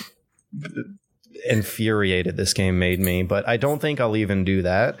how infuriated this game made me. But I don't think I'll even do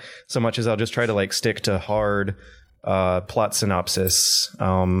that so much as I'll just try to stick to hard plot synopsis,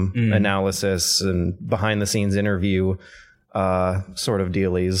 analysis, and behind the scenes interview sort of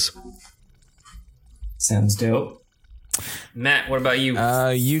dealies. Sounds dope. Matt, what about you?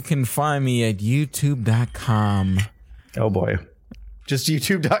 You can find me at youtube.com. Oh boy. Just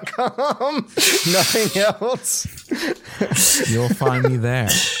youtube.com. Nothing else. You'll find me there.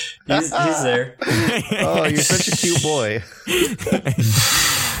 He's there. Oh, you're such a cute boy.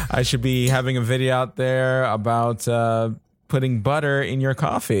 I should be having a video out there about putting butter in your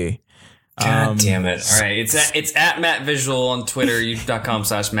coffee. God damn it. All right. It's at Matt Visual on Twitter,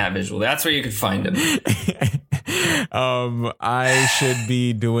 youtube.com/Matt Visual. That's where you can find him. I should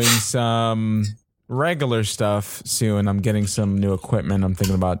be doing some regular stuff soon. I'm getting some new equipment. I'm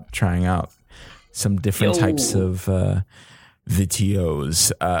thinking about trying out some different types of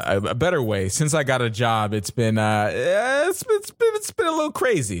videos. A better way. Since I got a job, it's been a little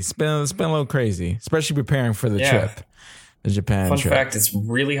crazy. It's been a little crazy, especially preparing for the trip. The Japan Fun trip. fact, it's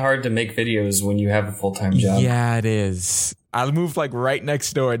really hard to make videos when you have a full-time job. Yeah, it is. I moved like right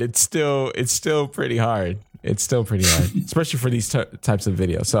next door and it's still pretty hard. It's still pretty hard, especially for these types of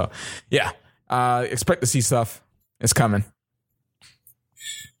videos. So, yeah, expect to see stuff. It's coming.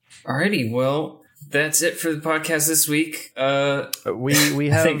 Alrighty, well, that's it for the podcast this week. We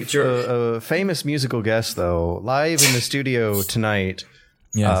have a famous musical guest, though, live in the studio tonight.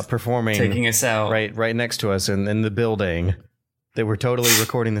 Yes. Performing, taking us out right next to us in the building that we're totally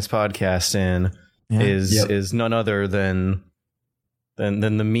recording this podcast in is none other than the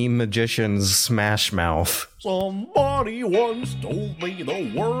meme magician's Smash Mouth. Somebody once told me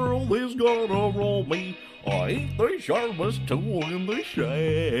the world is gonna roll me. I ain't the sharpest tool in the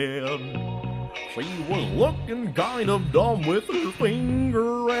shed. She was looking kind of dumb with her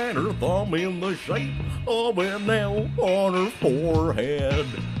finger and her thumb in the shape of an L on her forehead.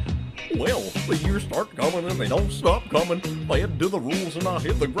 Well, the years start coming and they don't stop coming. Playing to the rules and I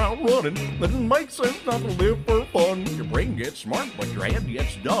hit the ground running. Didn't make sense not to live for fun. Your brain gets smart, but your head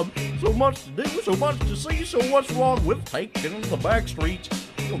gets dumb. So much to do, so much to see. So what's wrong with taking the back streets?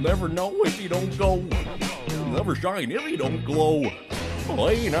 You'll never know if you don't go. You'll never shine if you don't glow.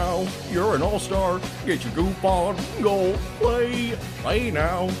 Play now, you're an all-star. Get your goof on, go play. Play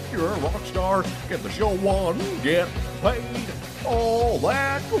now, you're a rock star. Get the show on, get paid. All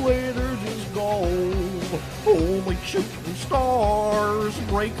that glitters is gold. Only shooting stars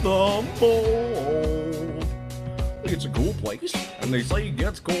break the mold. It's a cool place, and they say it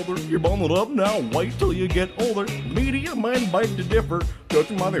gets colder. You're bundled up now, wait till you get older. Media men beg to differ,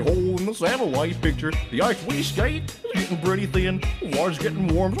 judging by the hole in the satellite picture. The ice we skate is getting pretty thin. The water's getting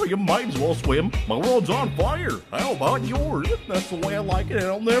warm, so you might as well swim. My world's on fire, how about yours? That's the way I like it, and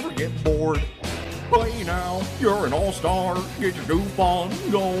I'll never get bored. Play now, you're an all-star. Get your goof on,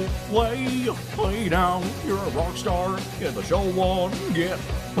 go play. Play now, you're a rock star. Get the show on, get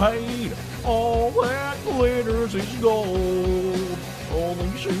paid. All that glitters is gold.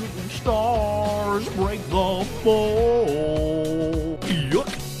 Only shooting stars break the mold. Yuck.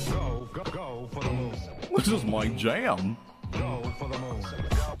 Go for the moon. This is my jam. Go for the moon.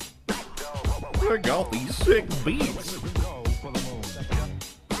 I got these sick beats. Go for the moon.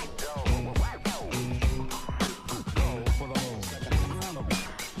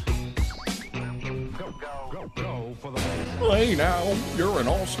 Go for the moon. Play now, you're an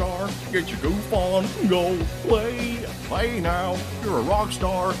all-star. Get your goof on, go play. Play now, you're a rock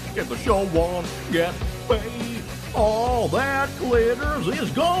star. Get the show on, get paid. All that glitters is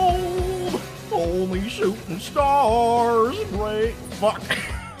gold. Only shooting stars break. Fuck.